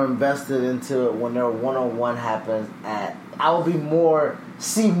involved or invested into it when their one-on-one happens. I will be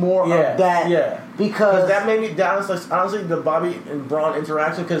see more of that. Yeah, because that made me honestly the Bobby and Braun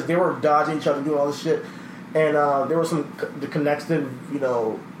interaction, because they were dodging each other, doing all this shit, and there was some the connection,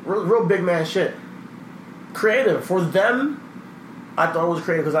 real big man shit. creative for them. I thought it was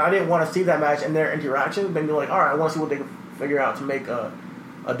creative because I didn't want to see that match and their interaction. Then you're like, all right, I want to see what they can figure out to make a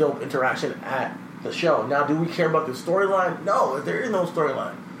dope interaction at the show. Now, do we care about the storyline? No, there is no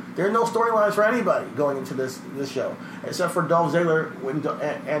storyline. There are no storylines for anybody going into this show, except for Dolph Ziggler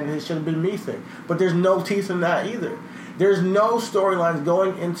and his Should Have Been Me thing. But there's no teeth in that either. There's no storylines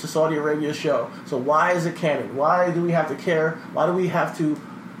going into Saudi Arabia's show. So why is it canon? Why do we have to care? Why do we have to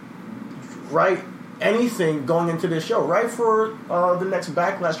write anything going into this show? Write for the next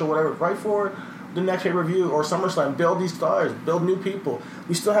Backlash or whatever. Write for the next pay-per-view or SummerSlam. Build these stars. Build new people.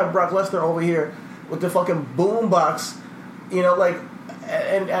 We still have Brock Lesnar over here with the fucking boombox, like,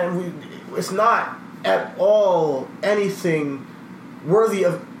 and it's not at all anything worthy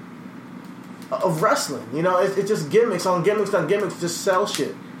of wrestling. It's just gimmicks on gimmicks on gimmicks, just sell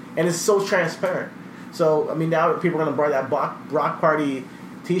shit, and it's so transparent. So I mean, now people are gonna buy that Brock Party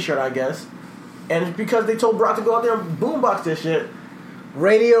T-shirt, I guess, and it's because they told Brock to go out there and boombox this shit.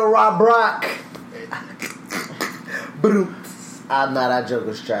 Radio Rob Brock. I'm not. That joke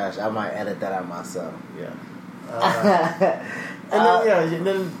was trash. I might edit that out myself. Yeah. And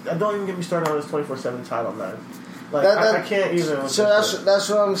then don't even get me started on this 24/7 title, man. Like I can't even. So that's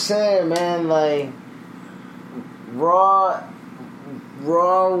what I'm saying, man. Like Raw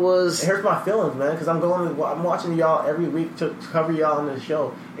was. It hurts my feelings, man, because I'm watching y'all every week to cover y'all on this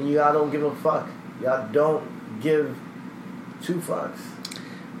show, and y'all don't give a fuck. Y'all don't give two fucks.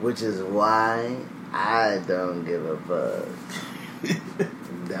 Which is why I don't give a fuck.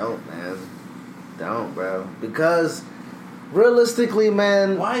 Don't, man. Don't, bro. Because realistically,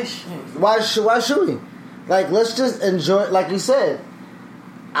 man, why should we? Like, let's just enjoy. Like you said,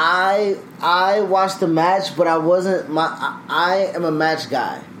 I watched the match, but I wasn't. I am a match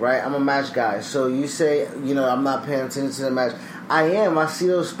guy, right? I'm a match guy. So you say, I'm not paying attention to the match. I am. I see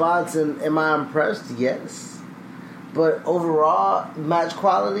those spots, and am I impressed? Yes. But overall, match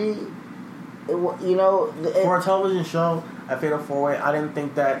quality, for a television show, I Fatal 4-Way, I didn't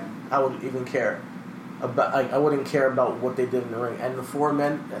think that I would even care. I wouldn't care about what they did in the ring, and the four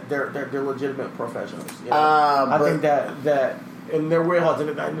men, they're legitimate professionals. I think that in their warehouse,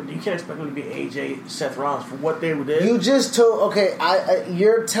 you can't expect them to be AJ, Seth Rollins for what they did. You just told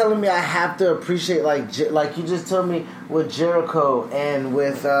you're telling me I have to appreciate like you just told me with Jericho and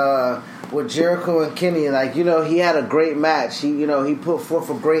with Jericho and Kenny, like he had a great match. He put forth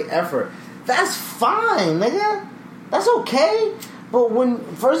a great effort. That's fine, nigga. That's okay. But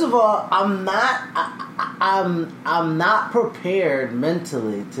first of all, I'm not prepared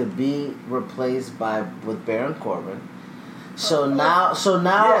mentally to be replaced with Baron Corbin. So now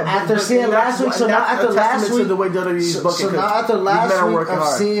after seeing last week, after last week of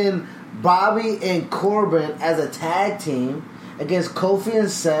seeing Bobby and Corbin as a tag team against Kofi and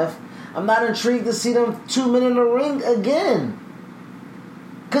Seth, I'm not intrigued to see them 2 men in the ring again.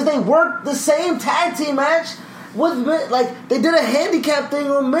 Because they worked the same tag team match. Like, they did a handicap thing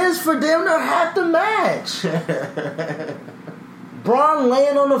on Miz for damn near half the match. Braun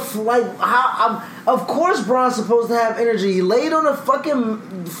laying on the of course Braun's supposed to have energy. He laid on the fucking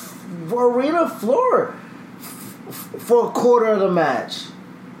arena floor for a quarter of the match.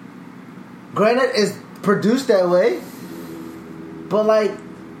 Granted, it's produced that way, but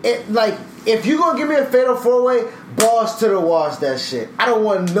if you're gonna give me a Fatal 4-Way, balls to the walls, that shit. I don't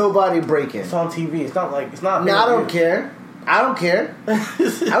want nobody breaking. It's on TV. It's not. No, I don't care. I don't care. I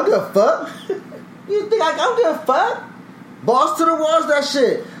don't give a fuck. You think I don't give a fuck? Balls to the walls, that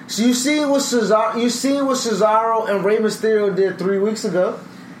shit. So you seen what Cesaro and Rey Mysterio did 3 weeks ago.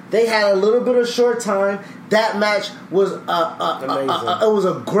 They had a little bit of short time. That match was amazing. It was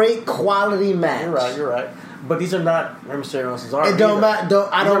a great quality match. You're right. But these are not Rey Mysterio and Cesaro. It don't matter.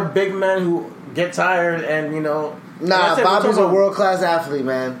 These are big men who get tired and Nah, Bobby's a world class athlete,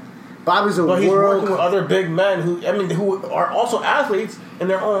 man. He's working with other big men who are also athletes in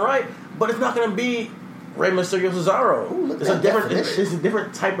their own right. But it's not going to be Rey Mysterio and Cesaro. Ooh, it's a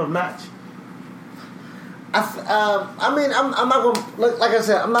different type of match. I'm not gonna like I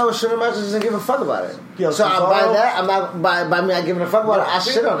said. I'm not gonna shit on matches. Just give a fuck about it. So Cesaro, I buy that. I'm not by me. I giving a fuck about it. I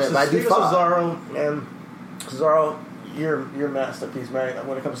shit on it. But I do fuck. Cesaro, you're a masterpiece, man.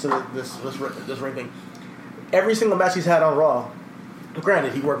 When it comes to this ring thing, every single match he's had on Raw.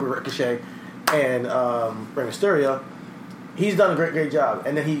 Granted, he worked with Ricochet and Rey Mysterio. He's done a great job.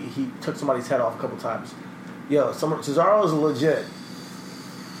 And then he took somebody's head off a couple times. Cesaro is legit.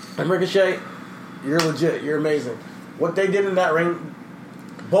 And Ricochet, you're legit. You're amazing. What they did in that ring,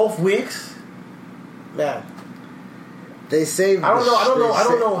 both weeks, man. They saved. I don't know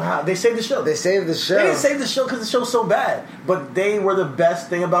how they saved the show. They saved the show. They didn't save the show because the show's so bad, but they were the best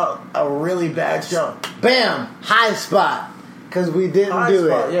thing about a really bad show. Bam, high spot because we didn't do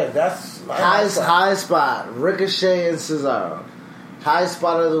it. Yeah, that's high spot. Ricochet and Cesaro. High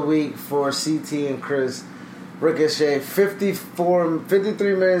spot of the week for CT and Chris. Ricochet,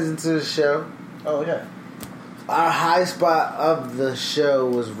 53 minutes into the show. Oh yeah. Our high spot of the show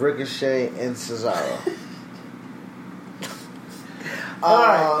was Ricochet and Cesaro. All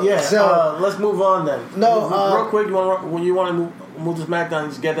right, yeah. So let's move on then. No, real quick. When you want to move to SmackDown,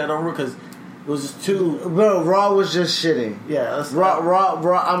 just get that over because it was just too. Bro, Raw was just shitty. Yeah,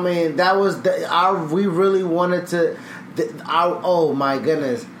 Raw. I mean, that was we really wanted to. Oh my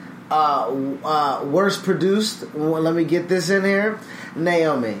goodness. Worst produced. Let me get this in here.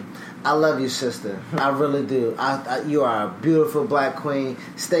 Naomi, I love you, sister. I really do. You are a beautiful black queen.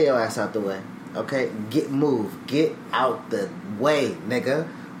 Stay your ass out the way. Okay, get out the way, nigga.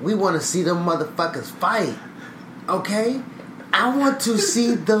 We want to see them motherfuckers fight. Okay, I want to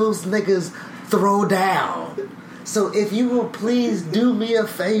see those niggas throw down. So if you will please do me a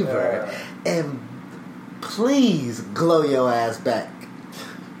favor and please glow your ass back.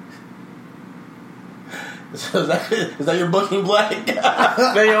 So is that your booking black?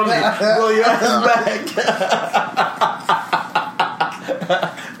 Naomi, glow your ass back.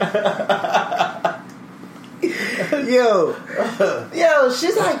 Yo,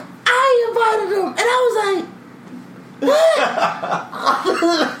 she's like, I invited him, and I was like, what?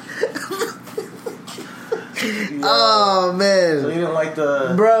 Oh man! So you didn't like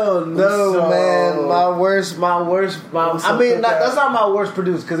the bro? No, man. My worst. I mean, that's not my worst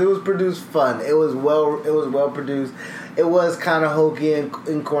produced because it was produced fun. It was well produced. It was kind of hokey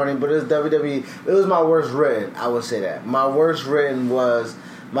and corny, but it was WWE. It was my worst written. I would say that my worst written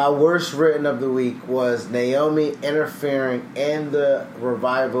of the week was Naomi interfering in the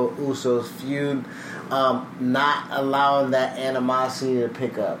Revival Usos feud, not allowing that animosity to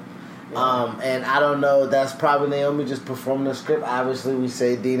pick up. And I don't know, that's probably Naomi just performing the script. Obviously, we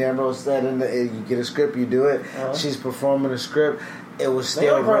say Dean Ambrose said you get a script, you do it. Uh-huh. She's performing the script. It was still.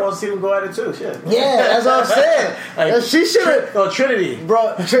 Naomi probably wants to see them go at it too. Shit. Yeah, that's what I'm saying. Like, she should have. Trinity,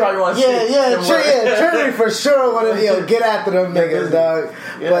 bro. Trinity for sure wanted to get after them niggas, dog.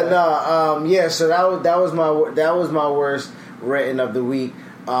 Yeah. But no, so that was my worst rating of the week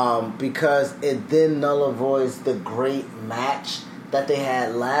because it then nullifies the great match that they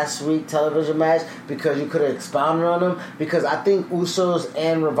had last week, television match, because you could have expounded on them. Because I think Usos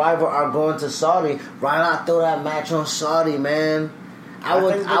and Revival are going to Saudi. Why not throw that match on Saudi, man? I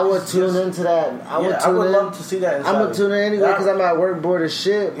would tune into that. I would love to see that. I'm gonna tune in anyway because I'm at work bored as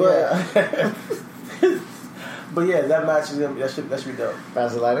shit. But but yeah, that match is that should be dope.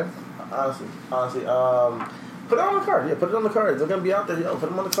 Pass the lighter. Honestly, put it on the card. Yeah, put it on the card. They're gonna be out there. Put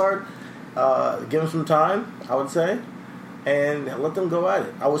them on the card. Give them some time, I would say, and let them go at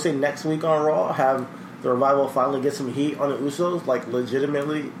it. I would say next week on Raw, have the Revival finally get some heat on the Usos, like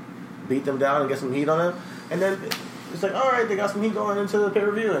legitimately beat them down and get some heat on them, and then it's like, all right, they got some heat going into the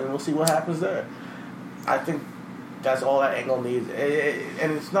pay-per-view, and we'll see what happens there. I think that's all that angle needs,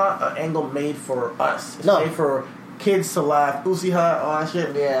 and it's not an angle made for us. It's made for kids to laugh, Uchiha, all that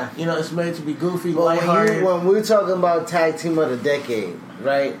shit. Yeah, it's made to be goofy, but lighthearted. When we're talking about tag team of the decade,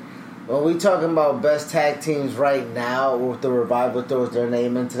 right? When we talking about best tag teams right now, with the Revival throws their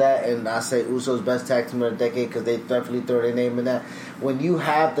name into that, and I say Usos best tag team of the decade because they definitely throw their name in that. When you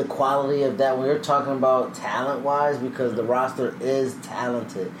have the quality of that, when you're talking about talent-wise, because the roster is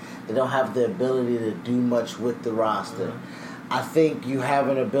talented, they don't have the ability to do much with the roster. Mm-hmm. I think you have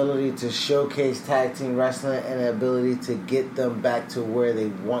an ability to showcase tag team wrestling and an ability to get them back to where they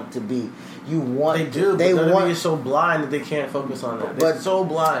want to be. They WWE is so blind that they can't focus on that. They're so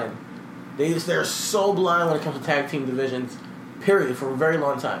blind. They're so blind when it comes to tag team divisions, period, for a very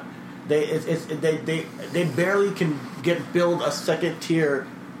long time. They barely can build a second tier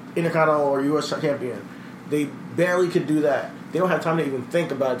Intercontinental or U.S. champion. They barely could do that. They don't have time to even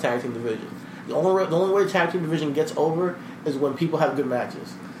think about a tag team division. The only way tag team division gets over is when people have good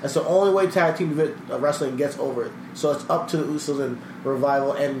matches. That's the only way tag team wrestling gets over it. So it's up to the Usos and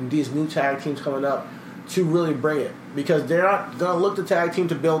Revival and these new tag teams coming up to really bring it, because they're not going to look to tag team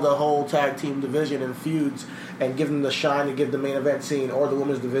to build a whole tag team division and feuds and give them the shine to give the main event scene or the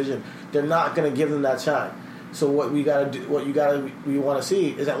women's division. They're not going to give them that shine. So what we want to see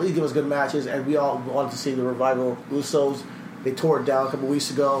is at least give us good matches, and we all wanted to see the Revival Usos. They tore it down a couple weeks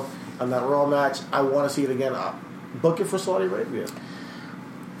ago on that Raw match. I want to see it again. Book it for Saudi Arabia.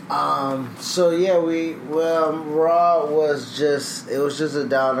 Raw was just a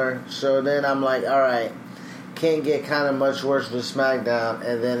downer. So then I'm like, all right, can't get kind of much worse for SmackDown,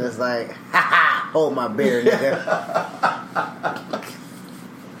 and then it's like, ha ha, hold my beer, nigga.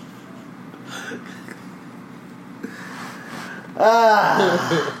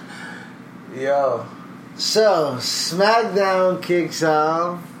 Yo. So, SmackDown kicks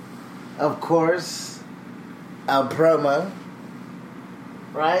off, of course, a promo,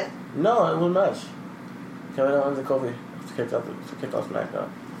 right? No, it was a match. Kevin Owens and Kofi kicked off SmackDown.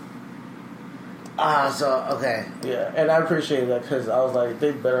 Okay. Yeah, and I appreciate that because I was like,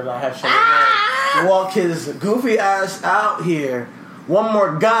 they better not have Shane walk his goofy ass out here one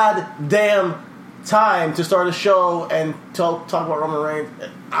more goddamn time to start a show and talk about Roman Reigns.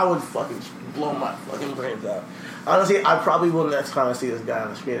 I would fucking blow my fucking brains out. Honestly, I probably will next time I see this guy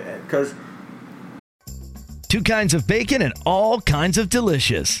on the screen because 2 kinds of bacon and all kinds of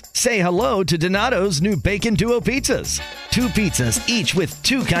delicious. Say hello to Donato's new Bacon Duo pizzas. 2 pizzas, each with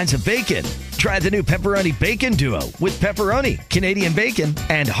 2 kinds of bacon. Try the new Pepperoni Bacon Duo with pepperoni, Canadian bacon,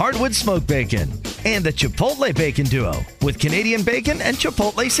 and hardwood smoked bacon. And the Chipotle Bacon Duo with Canadian bacon and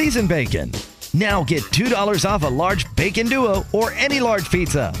Chipotle seasoned bacon. Now get $2 off a large Bacon Duo or any large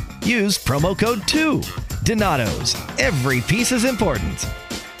pizza. Use promo code 2. Donato's. Every piece is important.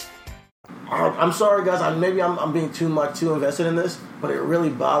 I'm sorry, guys. Maybe I'm being too invested in this, but it really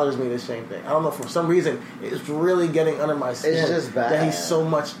bothers me, this Shane thing. I don't know, for some reason, it's really getting under my skin. It's just bad. That he's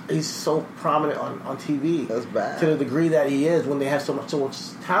so prominent on TV. That's bad. To the degree that he is when they have so much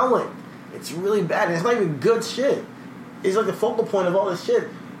talent. It's really bad. And it's not even good shit. It's like the focal point of all this shit.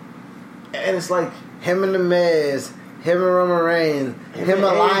 And it's like him and The Miz, him and Roman Reigns, him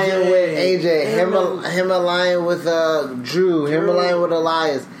aligning with AJ, him aligning with Drew, him aligning with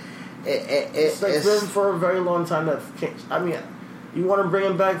Elias. It's been for a very long time. You want to bring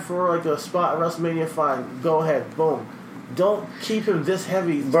him back for like a spot at WrestleMania? Fine, go ahead, boom. Don't keep him this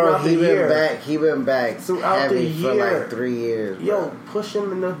heavy throughout the year. He been back throughout the year for like 3 years. Yo, push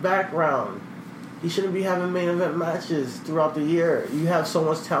him in the background. He shouldn't be having main event matches throughout the year. You have so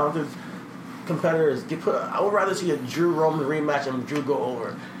much talented competitors. I would rather see a Drew Roman rematch and Drew go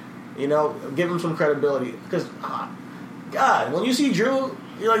over. You know, give him some credibility. Because, God, when you see Drew,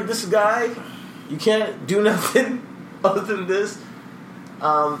 you're like, this guy, you can't do nothing other than this.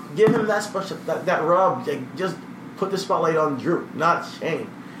 Give him that rub. Like, just put the spotlight on Drew, not Shane.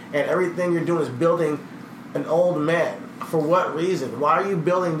 And everything you're doing is building an old man. For what reason? Why are you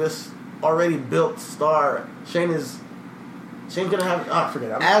building this already built star? Shane's gonna have.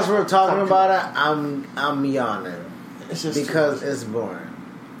 Forget it. As we're talking about it, I'm yawning. It's just because it's boring.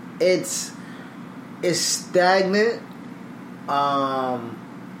 It's stagnant.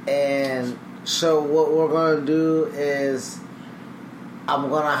 And so what we're gonna do is I'm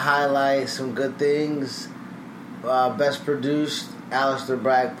gonna highlight some good things. Best produced Aleister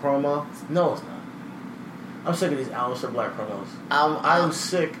Black promo. No, it's not. I'm sick of these Aleister Black promos. I'm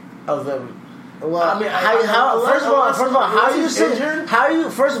sick of them. Well, I mean, first of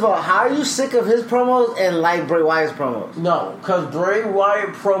all, how are you sick of his promos and like Bray Wyatt's promos? No, because Bray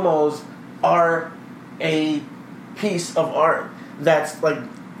Wyatt promos are a piece of art that's like,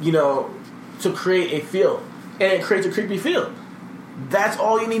 you know, to create a feel, and it creates a creepy feel. That's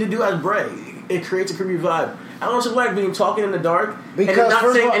all you need to do as Bray. It creates a creepy vibe. I don't just like being talking in the dark because and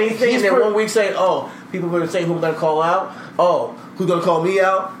not saying anything, and then 1 week saying, "Oh, people are going to say who I'm going to call out." Oh, who's going to call me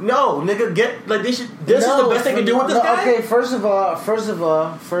out? No, nigga, get like this. This is the best they can do with this guy. Okay, first of all,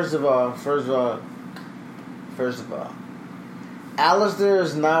 Aleister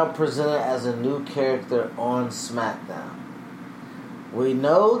is now presented as a new character on SmackDown. We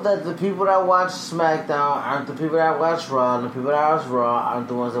know that the people that watch SmackDown aren't the people that watch Raw, and the people that watch Raw aren't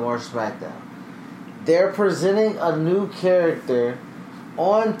the ones that watch SmackDown. They're presenting a new character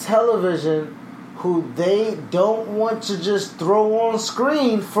on television who they don't want to just throw on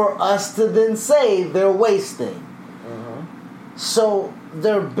screen for us to then say they're wasting. Mm-hmm. So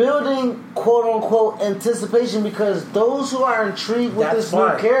they're building quote-unquote anticipation because those who are intrigued with this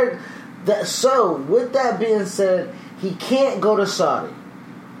new character... So, with that being said, he can't go to Saudi.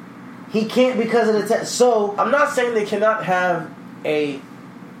 He can't because of the... So, I'm not saying they cannot have a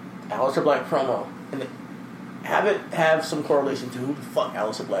Aleister Black promo and have some correlation to who the fuck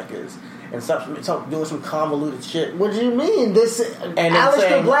Aleister Black is, and stop doing some convoluted shit. What do you mean?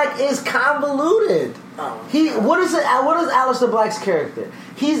 Aleister Black is convoluted. What is Aleister Black's character?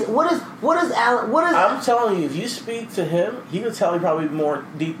 I'm telling you, if you speak to him, he will tell you probably more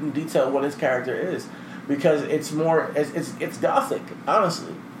deep in detail what his character is, because it's more it's gothic.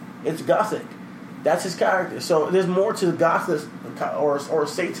 Honestly, it's gothic. That's his character. So there's more to gothic or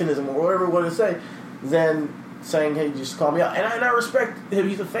Satanism or whatever you want to say than saying, hey, just call me out. And I respect him.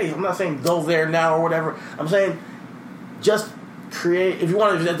 He's a face. I'm not saying go there now or whatever. I'm saying just create. If you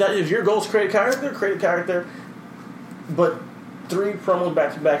want to, if your goal is create a character. But 3 promos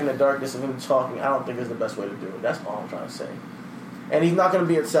back to back in the darkness of him talking, I don't think is the best way to do it. That's all I'm trying to say. And he's not going to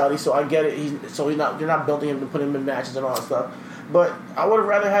be at Saudi, so I get it. You're not building him to put him in matches and all that stuff. But I would have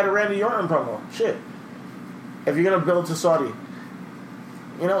rather had a Randy Orton promo. Shit. If you're going to build to Saudi,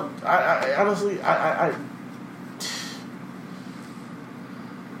 I honestly,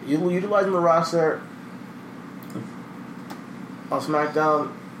 utilizing the roster on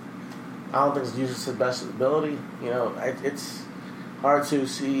SmackDown, I don't think it's used to the best ability. It's hard to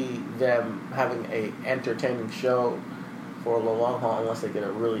see them having a entertaining show for the long haul unless they get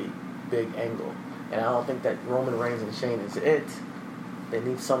a really big angle. And I don't think that Roman Reigns and Shane is it. They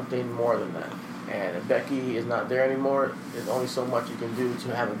need something more than that. And if Becky is not there anymore, there's only so much you can do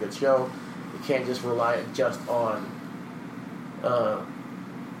to have a good show. You can't just rely just on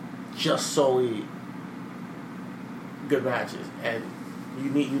just solely good matches. And you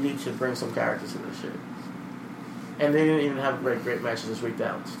need to bring some characters to this shit. And they didn't even have great matches this week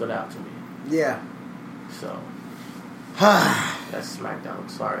that stood out to me. Yeah. So that's SmackDown.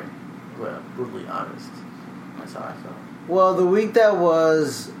 Sorry, but brutally honest. That's how I felt. Well, the week that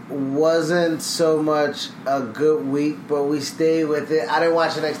wasn't so much a good week, but we stayed with it. I didn't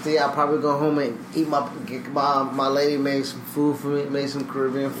watch NXT. I'll probably go home and eat my lady made some food for me, made some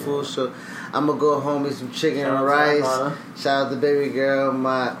Caribbean food, so I'm gonna go home eat some chicken and rice. Shout out to baby girl,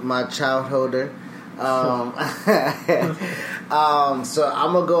 my child holder. So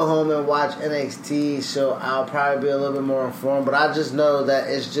I'm gonna go home and watch NXT, so I'll probably be a little bit more informed, but I just know that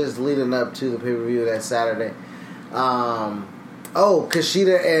it's just leading up to the pay-per-view that Saturday.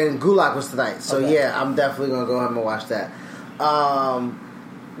 Kushida and Gulak was tonight, so okay. Yeah, I'm definitely gonna go ahead and watch that.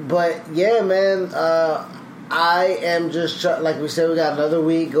 But yeah, man, I am just like we said, we got another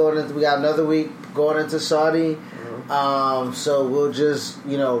week going into Saudi. Mm-hmm. So we'll just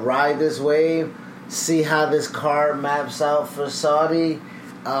ride this wave, see how this card maps out for Saudi.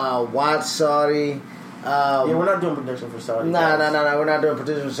 Watch Saudi. We're not doing predictions for Saudi. No, we're not doing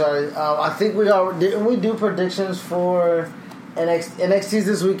predictions for Saudi. I think didn't we do predictions for NXT's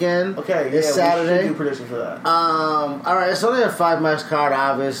this weekend? Okay, it's Saturday. We should do predictions for that. All right, it's only a 5-match card.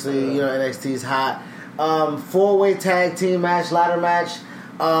 Obviously, NXT's hot. 4-way tag team match, ladder match.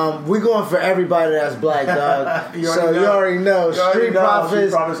 We're going for everybody that's black, dog. You already know. Street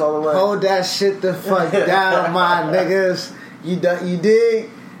Profits all the way. Hold that shit the fuck down, my niggas. You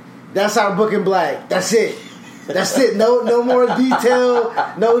dig? That's our booking black. That's it. No more detail.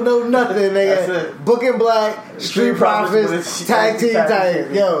 No nothing, nigga. That's it. Booking black, Street Profits, tag team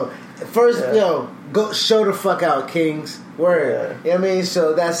title. Go show the fuck out, Kings. Word. Yeah. You know what I mean?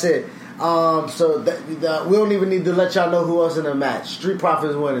 So that's it. We don't even need to let y'all know who else in the match. Street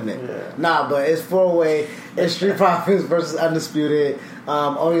Profits winning it. Yeah. Nah, but it's 4-way. It's Street Profits versus Undisputed.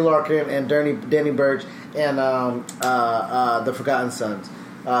 Oni Larkin and Danny Burch and the Forgotten Sons.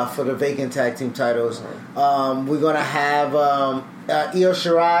 For the vacant tag team titles. We're going to have Io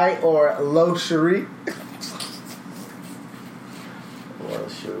Shirai or Lo Shirai. Lo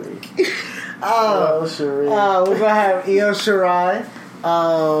Shirai. We're going to have Io Shirai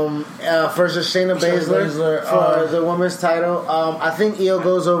versus Shayna Baszler for the women's title. I think Io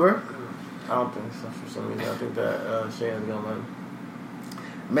goes over. I don't think so for some reason. I think that Shayna's going to win.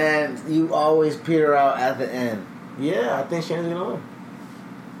 Man, you always peter out at the end. Yeah, I think Shayna's going to win.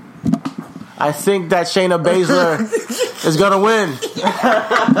 I think that Shayna Baszler is going to win.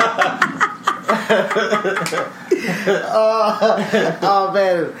 Oh,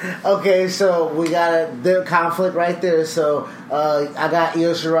 man. Okay, so we got the conflict right there. So I got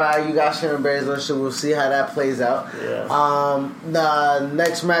Io Shirai, you got Shayna Baszler, so we'll see how that plays out. Yeah. The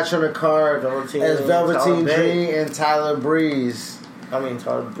next match on the card is Velveteen Dream and Tyler Breeze.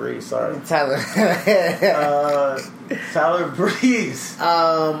 Tyler Breeze, sorry. Tyler Breeze.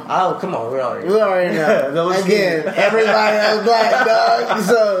 Come on, we already know. Again, everybody has black, dog.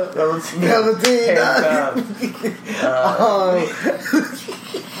 So Velveteen, dog.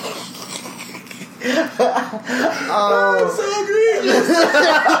 So egregious.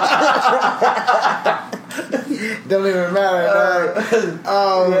 Don't even matter,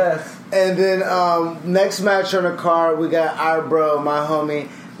 dog. Yes. And then next match on the card, we got our bro, my homie,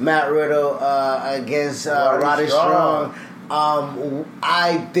 Matt Riddle against Roddy Strong.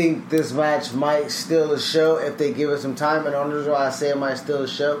 I think this match might steal the show if they give it some time. And the only reason why I say it might steal the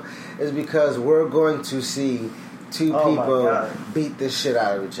show is because we're going to see two people beat the shit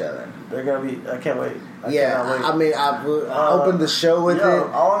out of each other. They're going to be... I can't wait. I opened the show with it.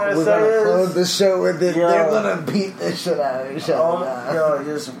 All I'm We're gonna say is close the show with it. They're gonna beat the shit out of each other.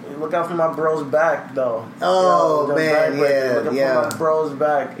 Just look out for my bro's back, though. Oh man, look out for my bro's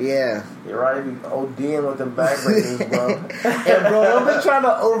back. Yeah, you're right. Be ODing with them backbreakers, bro. And bro, don't be trying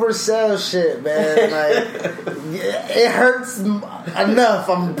to oversell shit, man. Like, it hurts enough.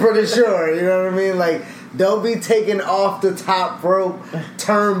 I'm pretty sure. You know what I mean? Like, don't be taking off the top rope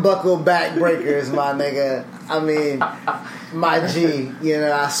turnbuckle backbreakers, my nigga. I mean, my G. You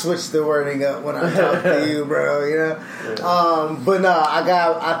know, I switched the wording up when I talk to you, bro. You know, but no,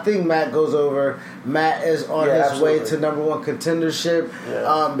 I think Matt goes over. Matt is on his way to #1 contendership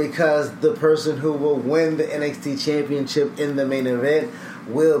because the person who will win the NXT Championship in the main event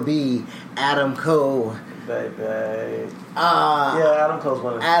will be Adam Cole. Baby. Adam Cole's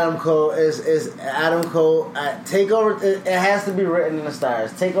winning. Adam Cole is Adam Cole at Takeover. It has to be written in the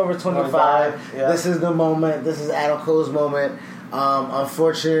stars. Takeover 25. This is the moment. This is Adam Cole's moment.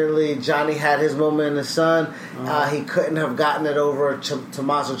 Unfortunately, Johnny had his moment in the sun. He couldn't have gotten it over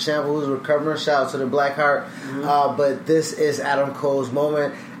Tommaso Ciampa, who's recovering. Shout out to the Blackheart. But this is Adam Cole's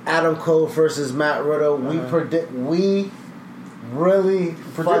moment. Adam Cole versus Matt Riddle. We really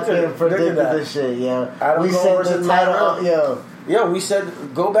predicted this shit, Adam we Cole said the title, we said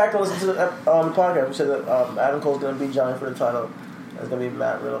go back and listen to the podcast. We said that Adam Cole's gonna beat Johnny for the title. It's gonna be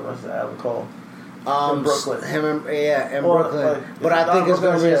Matt Riddle versus Adam Cole. In Brooklyn. In Brooklyn. But I think it's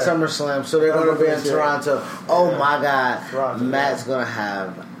going to be in SummerSlam, so they're going to be in Toronto. Oh my God. Toronto, Matt's going to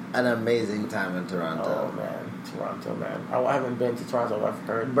have an amazing time in Toronto. Oh man, Toronto, man. I haven't been to Toronto, I've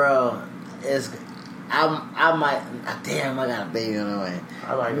heard. Bro, I might. Damn, I got a baby on the way.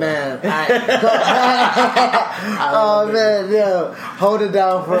 I might. Man, man, hold it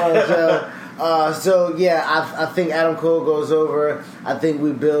down for us, yo. I think Adam Cole goes over. I think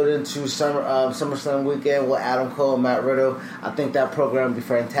we build into SummerSlam weekend with Adam Cole and Matt Riddle. I think that program will be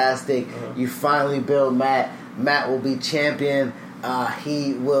fantastic. You finally build Matt. Matt will be champion.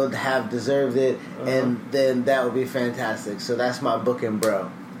 He will have deserved it, and then that would be fantastic. So that's my booking,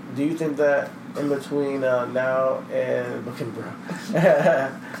 bro. Do you think that in between now and booking, bro?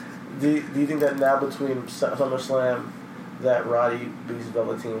 do you think that now between SummerSlam that Roddy beats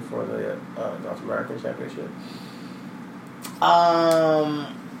Velveteen for the North American Championship? And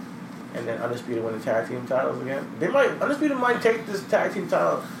then Undisputed win the tag team titles again. Undisputed might take this tag team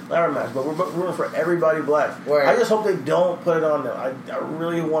title ladder match, but we're rooting for everybody black. Word. I just hope they don't put it on them. I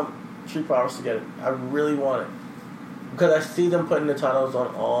really want Street Profits to get it. I really want it. Because I see them putting the titles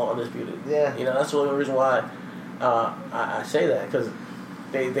on all Undisputed. Yeah. You know, that's the only reason why I say that. Because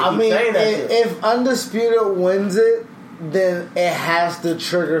they keep saying that shit. If Undisputed wins it, then it has to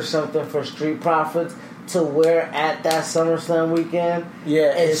trigger something for Street Profits to where at that SummerSlam weekend,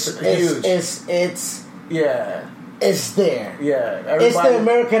 it's huge. It's there. Yeah, it's the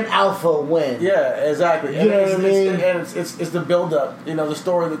American Alpha win. Yeah, exactly. You know what I mean? And it's the build up. You know, the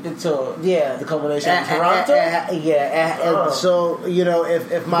story into the culmination in Toronto. So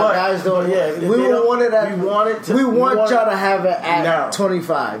if my guys don't, we want y'all to have it at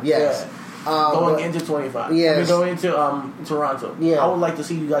 25. Yes. Yeah. Going into 25. Yes. I mean, going into Toronto. Yeah. I would like to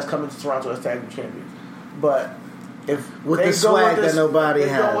see you guys come into Toronto as tag team champions. But if with the swag that nobody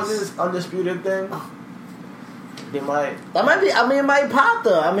has, go with this Undisputed thing, they might. That might be. I mean, it might pop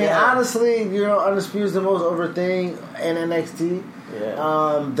though. I mean, honestly, Undisputed is the most over thing in NXT.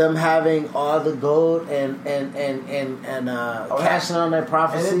 Yeah. Them having all the gold and cashing on their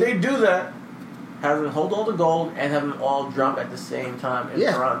prophecy. And if they do that, have them hold all the gold and have them all drop at the same time in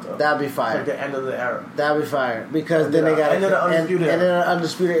Toronto. That'd be fire. Like the end of the era. That'd be fire. Because then they got the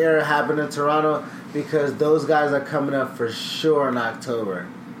Undisputed era happened in Toronto because those guys are coming up for sure in October.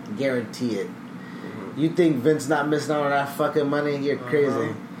 Guarantee it. You think Vince not missing out on that fucking money? You're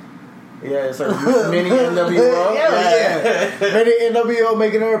crazy. Yeah, it's like mini NWO. Mini NWO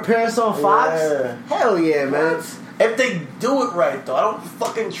making her appearance on Fox. Yeah. Hell yeah, man. What? If they do it right, though, I don't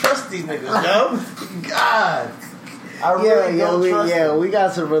fucking trust these niggas, yo. God. I really don't trust them. We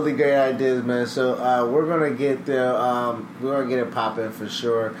got some really great ideas, man. So we're gonna get there. We're gonna get it popping for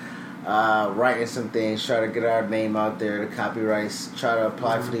sure. Writing some things, try to get our name out there, the copyrights, try to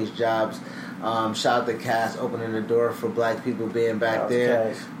apply for these jobs. Shout out to Cass opening the door for black people being back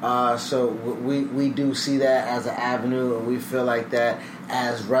there. So we do see that as an avenue, and we feel like that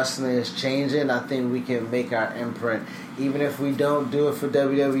as wrestling is changing, I think we can make our imprint. Even if we don't do it for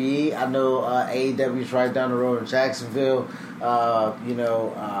WWE, I know AEW's right down the road in Jacksonville.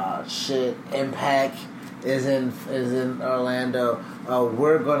 Impact. is in Orlando,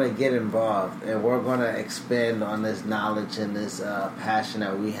 we're going to get involved and we're going to expand on this knowledge and this passion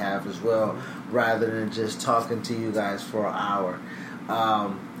that we have as well, rather than just talking to you guys for an hour.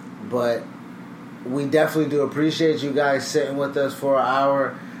 But we definitely do appreciate you guys sitting with us for an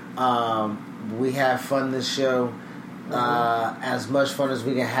hour. We have fun this show, as much fun as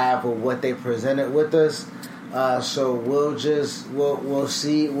we can have with what they presented with us. So we'll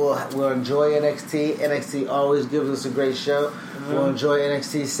see. We'll enjoy NXT. NXT always gives us a great show. We'll enjoy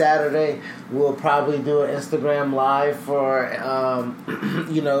NXT Saturday. We'll probably do an Instagram live for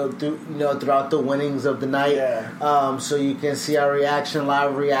throughout the winnings of the night. Yeah. So you can see our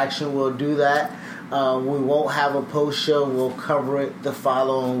live reaction. We'll do that. We won't have a post show. We'll cover it the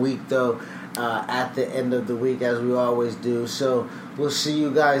following week though, at the end of the week as we always do. So we'll see you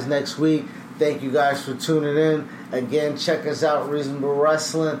guys next week. Thank you guys for tuning in. Again, check us out, Reasonable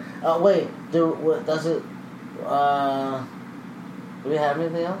Wrestling. That's it. Do we have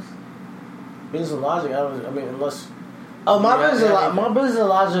anything else? Business and Logic. Unless. My business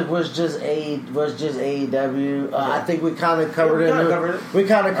logic was just AEW. I think we kind of covered it. We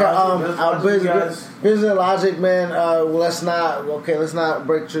kind of covered our business logic, man. Let's not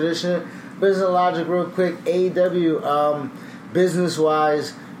break tradition. Business logic, real quick. AEW, business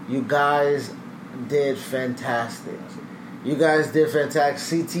wise. You guys did fantastic.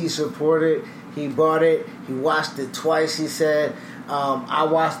 CT supported. He bought it. He watched it twice, he said. I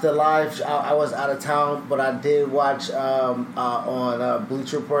watched the live. I was out of town, but I did watch on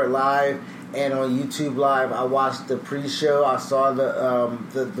Bleach Report Live and on YouTube Live. I watched the pre-show. I saw the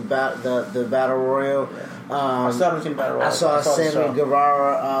Battle Royal. I saw the Battle Royal. I saw Sammy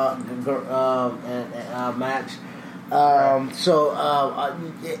Guevara match.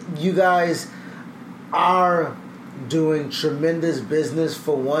 You guys are doing tremendous business,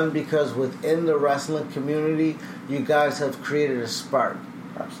 for one, because within the wrestling community, you guys have created a spark.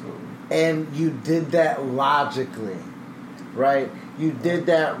 Absolutely. And you did that logically, right? You did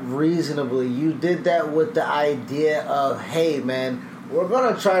that reasonably. You did that with the idea of, hey, man, we're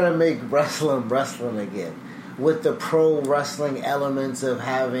going to try to make wrestling again, with the pro wrestling elements of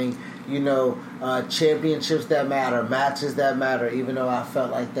having, championships that matter, matches that matter, even though I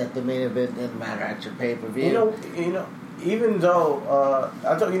felt like that the main event didn't matter at your pay-per-view. Even though,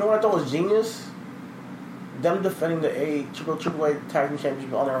 I thought what I thought was genius? Them defending the AAA Tag Team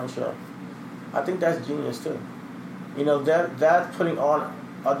Championship on their own show. I think that's genius, too. That putting on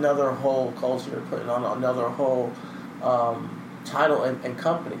another whole culture, putting on another whole title and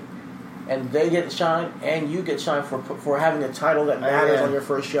company. And they get shine, and you get shine for having a title that matters on your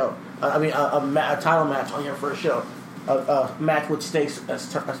first show. A title match on your first show. A match with stakes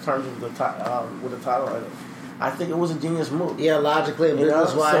as terms of with the title in it. I think it was a genius move. Yeah, logically and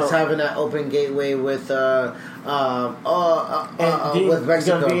business-wise, having that open gateway with with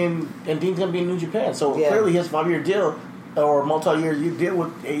Mexico. And Dean's going to be in New Japan. So clearly his 5-year deal or multi-year deal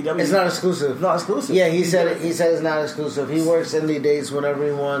with AEW. It's not exclusive. Not exclusive. Yeah, he said it's not exclusive. He works indie dates whenever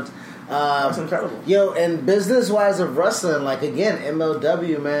he wants. That's incredible. And business-wise of wrestling, like, again,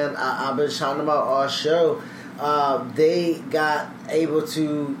 MLW, man, I've been shouting about our show. They got able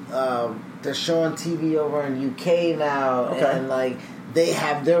to... they're showing TV over in UK now, and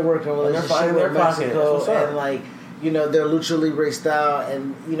they're working relationship with Mexico, and they're Lucha Libre style,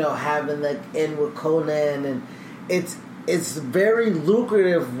 and having that in with Conan, and it's very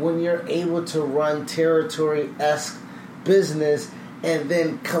lucrative when you're able to run territory-esque business and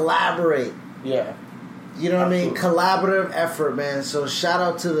then collaborate. Yeah. You know what I mean? Collaborative effort, man. So shout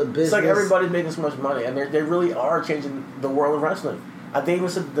out to the business. It's like everybody's making so much money, and they really are changing the world of wrestling. I think even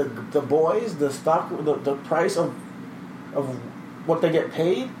said the boys, the stock, the price of what they get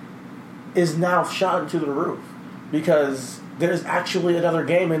paid is now shot into the roof, because there's actually another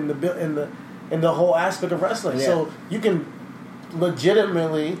game in the whole aspect of wrestling. Yeah. So you can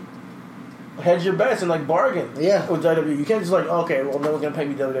legitimately hedge your bets and bargain with WWE. You can't just okay, well, no one's gonna pay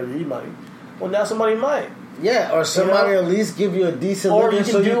me WWE money. Well, now somebody might. Yeah, or somebody at least give you a decent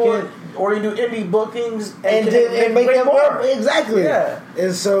living or you do indie bookings and make them more. Exactly. Yeah.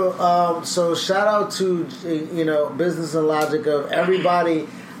 And so shout out to business and logic of everybody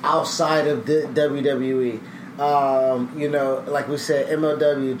outside of the WWE. Like we said,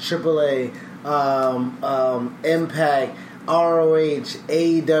 MLW, AAA, Impact, ROH,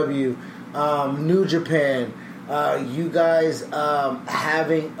 AEW, New Japan. You guys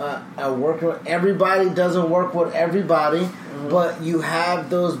having a work. Everybody doesn't work with everybody, but you have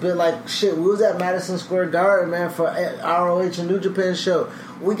those bit shit. We was at Madison Square Garden, man, for ROH and New Japan show.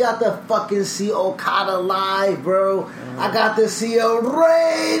 We got the fucking see Okada live, bro. I got to see a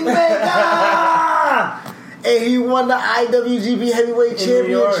Rainmaker. And he won the IWGP Heavyweight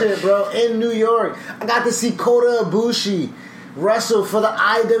Championship, bro, in New York. I got to see Kota Ibushi wrestle for the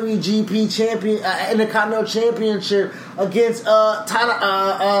IWGP Intercontinental Championship against Naito.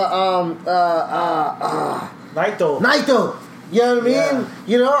 You know what I mean? Yeah.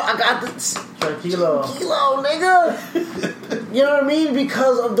 You know, I got the Tranquilo, nigga. You know what I mean?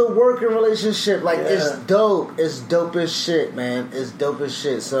 Because of the working relationship. Like, it's dope. It's dope as shit, man. It's dope as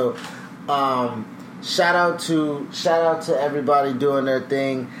shit. So, shout out to everybody doing their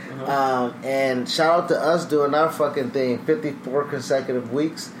thing. And shout out to us doing our fucking thing. 54 consecutive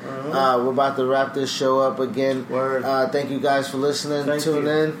weeks. We're about to wrap this show up again. Thank you guys for listening. Tune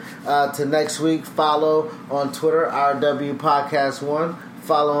in to next week. Follow on Twitter, RW Podcast 1.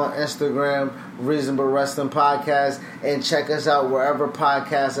 Follow on Instagram, Reasonable Wrestling Podcast. And check us out wherever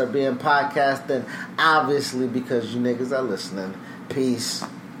podcasts are being podcasted. Obviously, because you niggas are listening. Peace.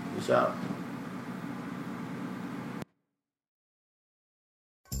 Peace out.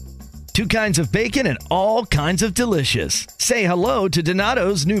 Two kinds of bacon and all kinds of delicious. Say hello to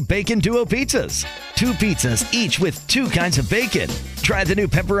Donato's new Bacon Duo pizzas. 2 pizzas, each with 2 kinds of bacon. Try the new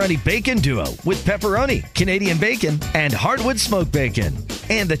Pepperoni Bacon Duo with pepperoni, Canadian bacon, and hardwood smoked bacon.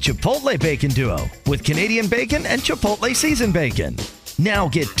 And the Chipotle Bacon Duo with Canadian bacon and Chipotle seasoned bacon. Now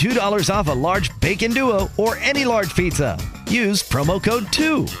get $2 off a large Bacon Duo or any large pizza. Use promo code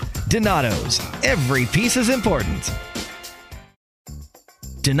 2. Donato's. Every piece is important.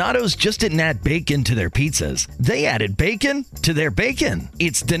 Donato's just didn't add bacon to their pizzas. They added bacon to their bacon.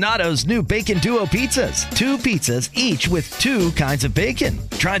 It's Donato's new Bacon Duo pizzas. 2 pizzas, each with 2 kinds of bacon.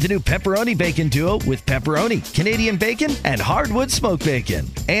 Try the new Pepperoni Bacon Duo with pepperoni, Canadian bacon, and hardwood smoked bacon.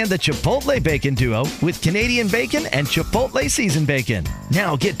 And the Chipotle Bacon Duo with Canadian bacon and Chipotle seasoned bacon.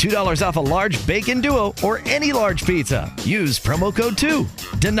 Now get $2 off a large Bacon Duo or any large pizza. Use promo code 2.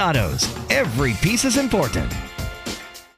 Donato's. Every piece is important.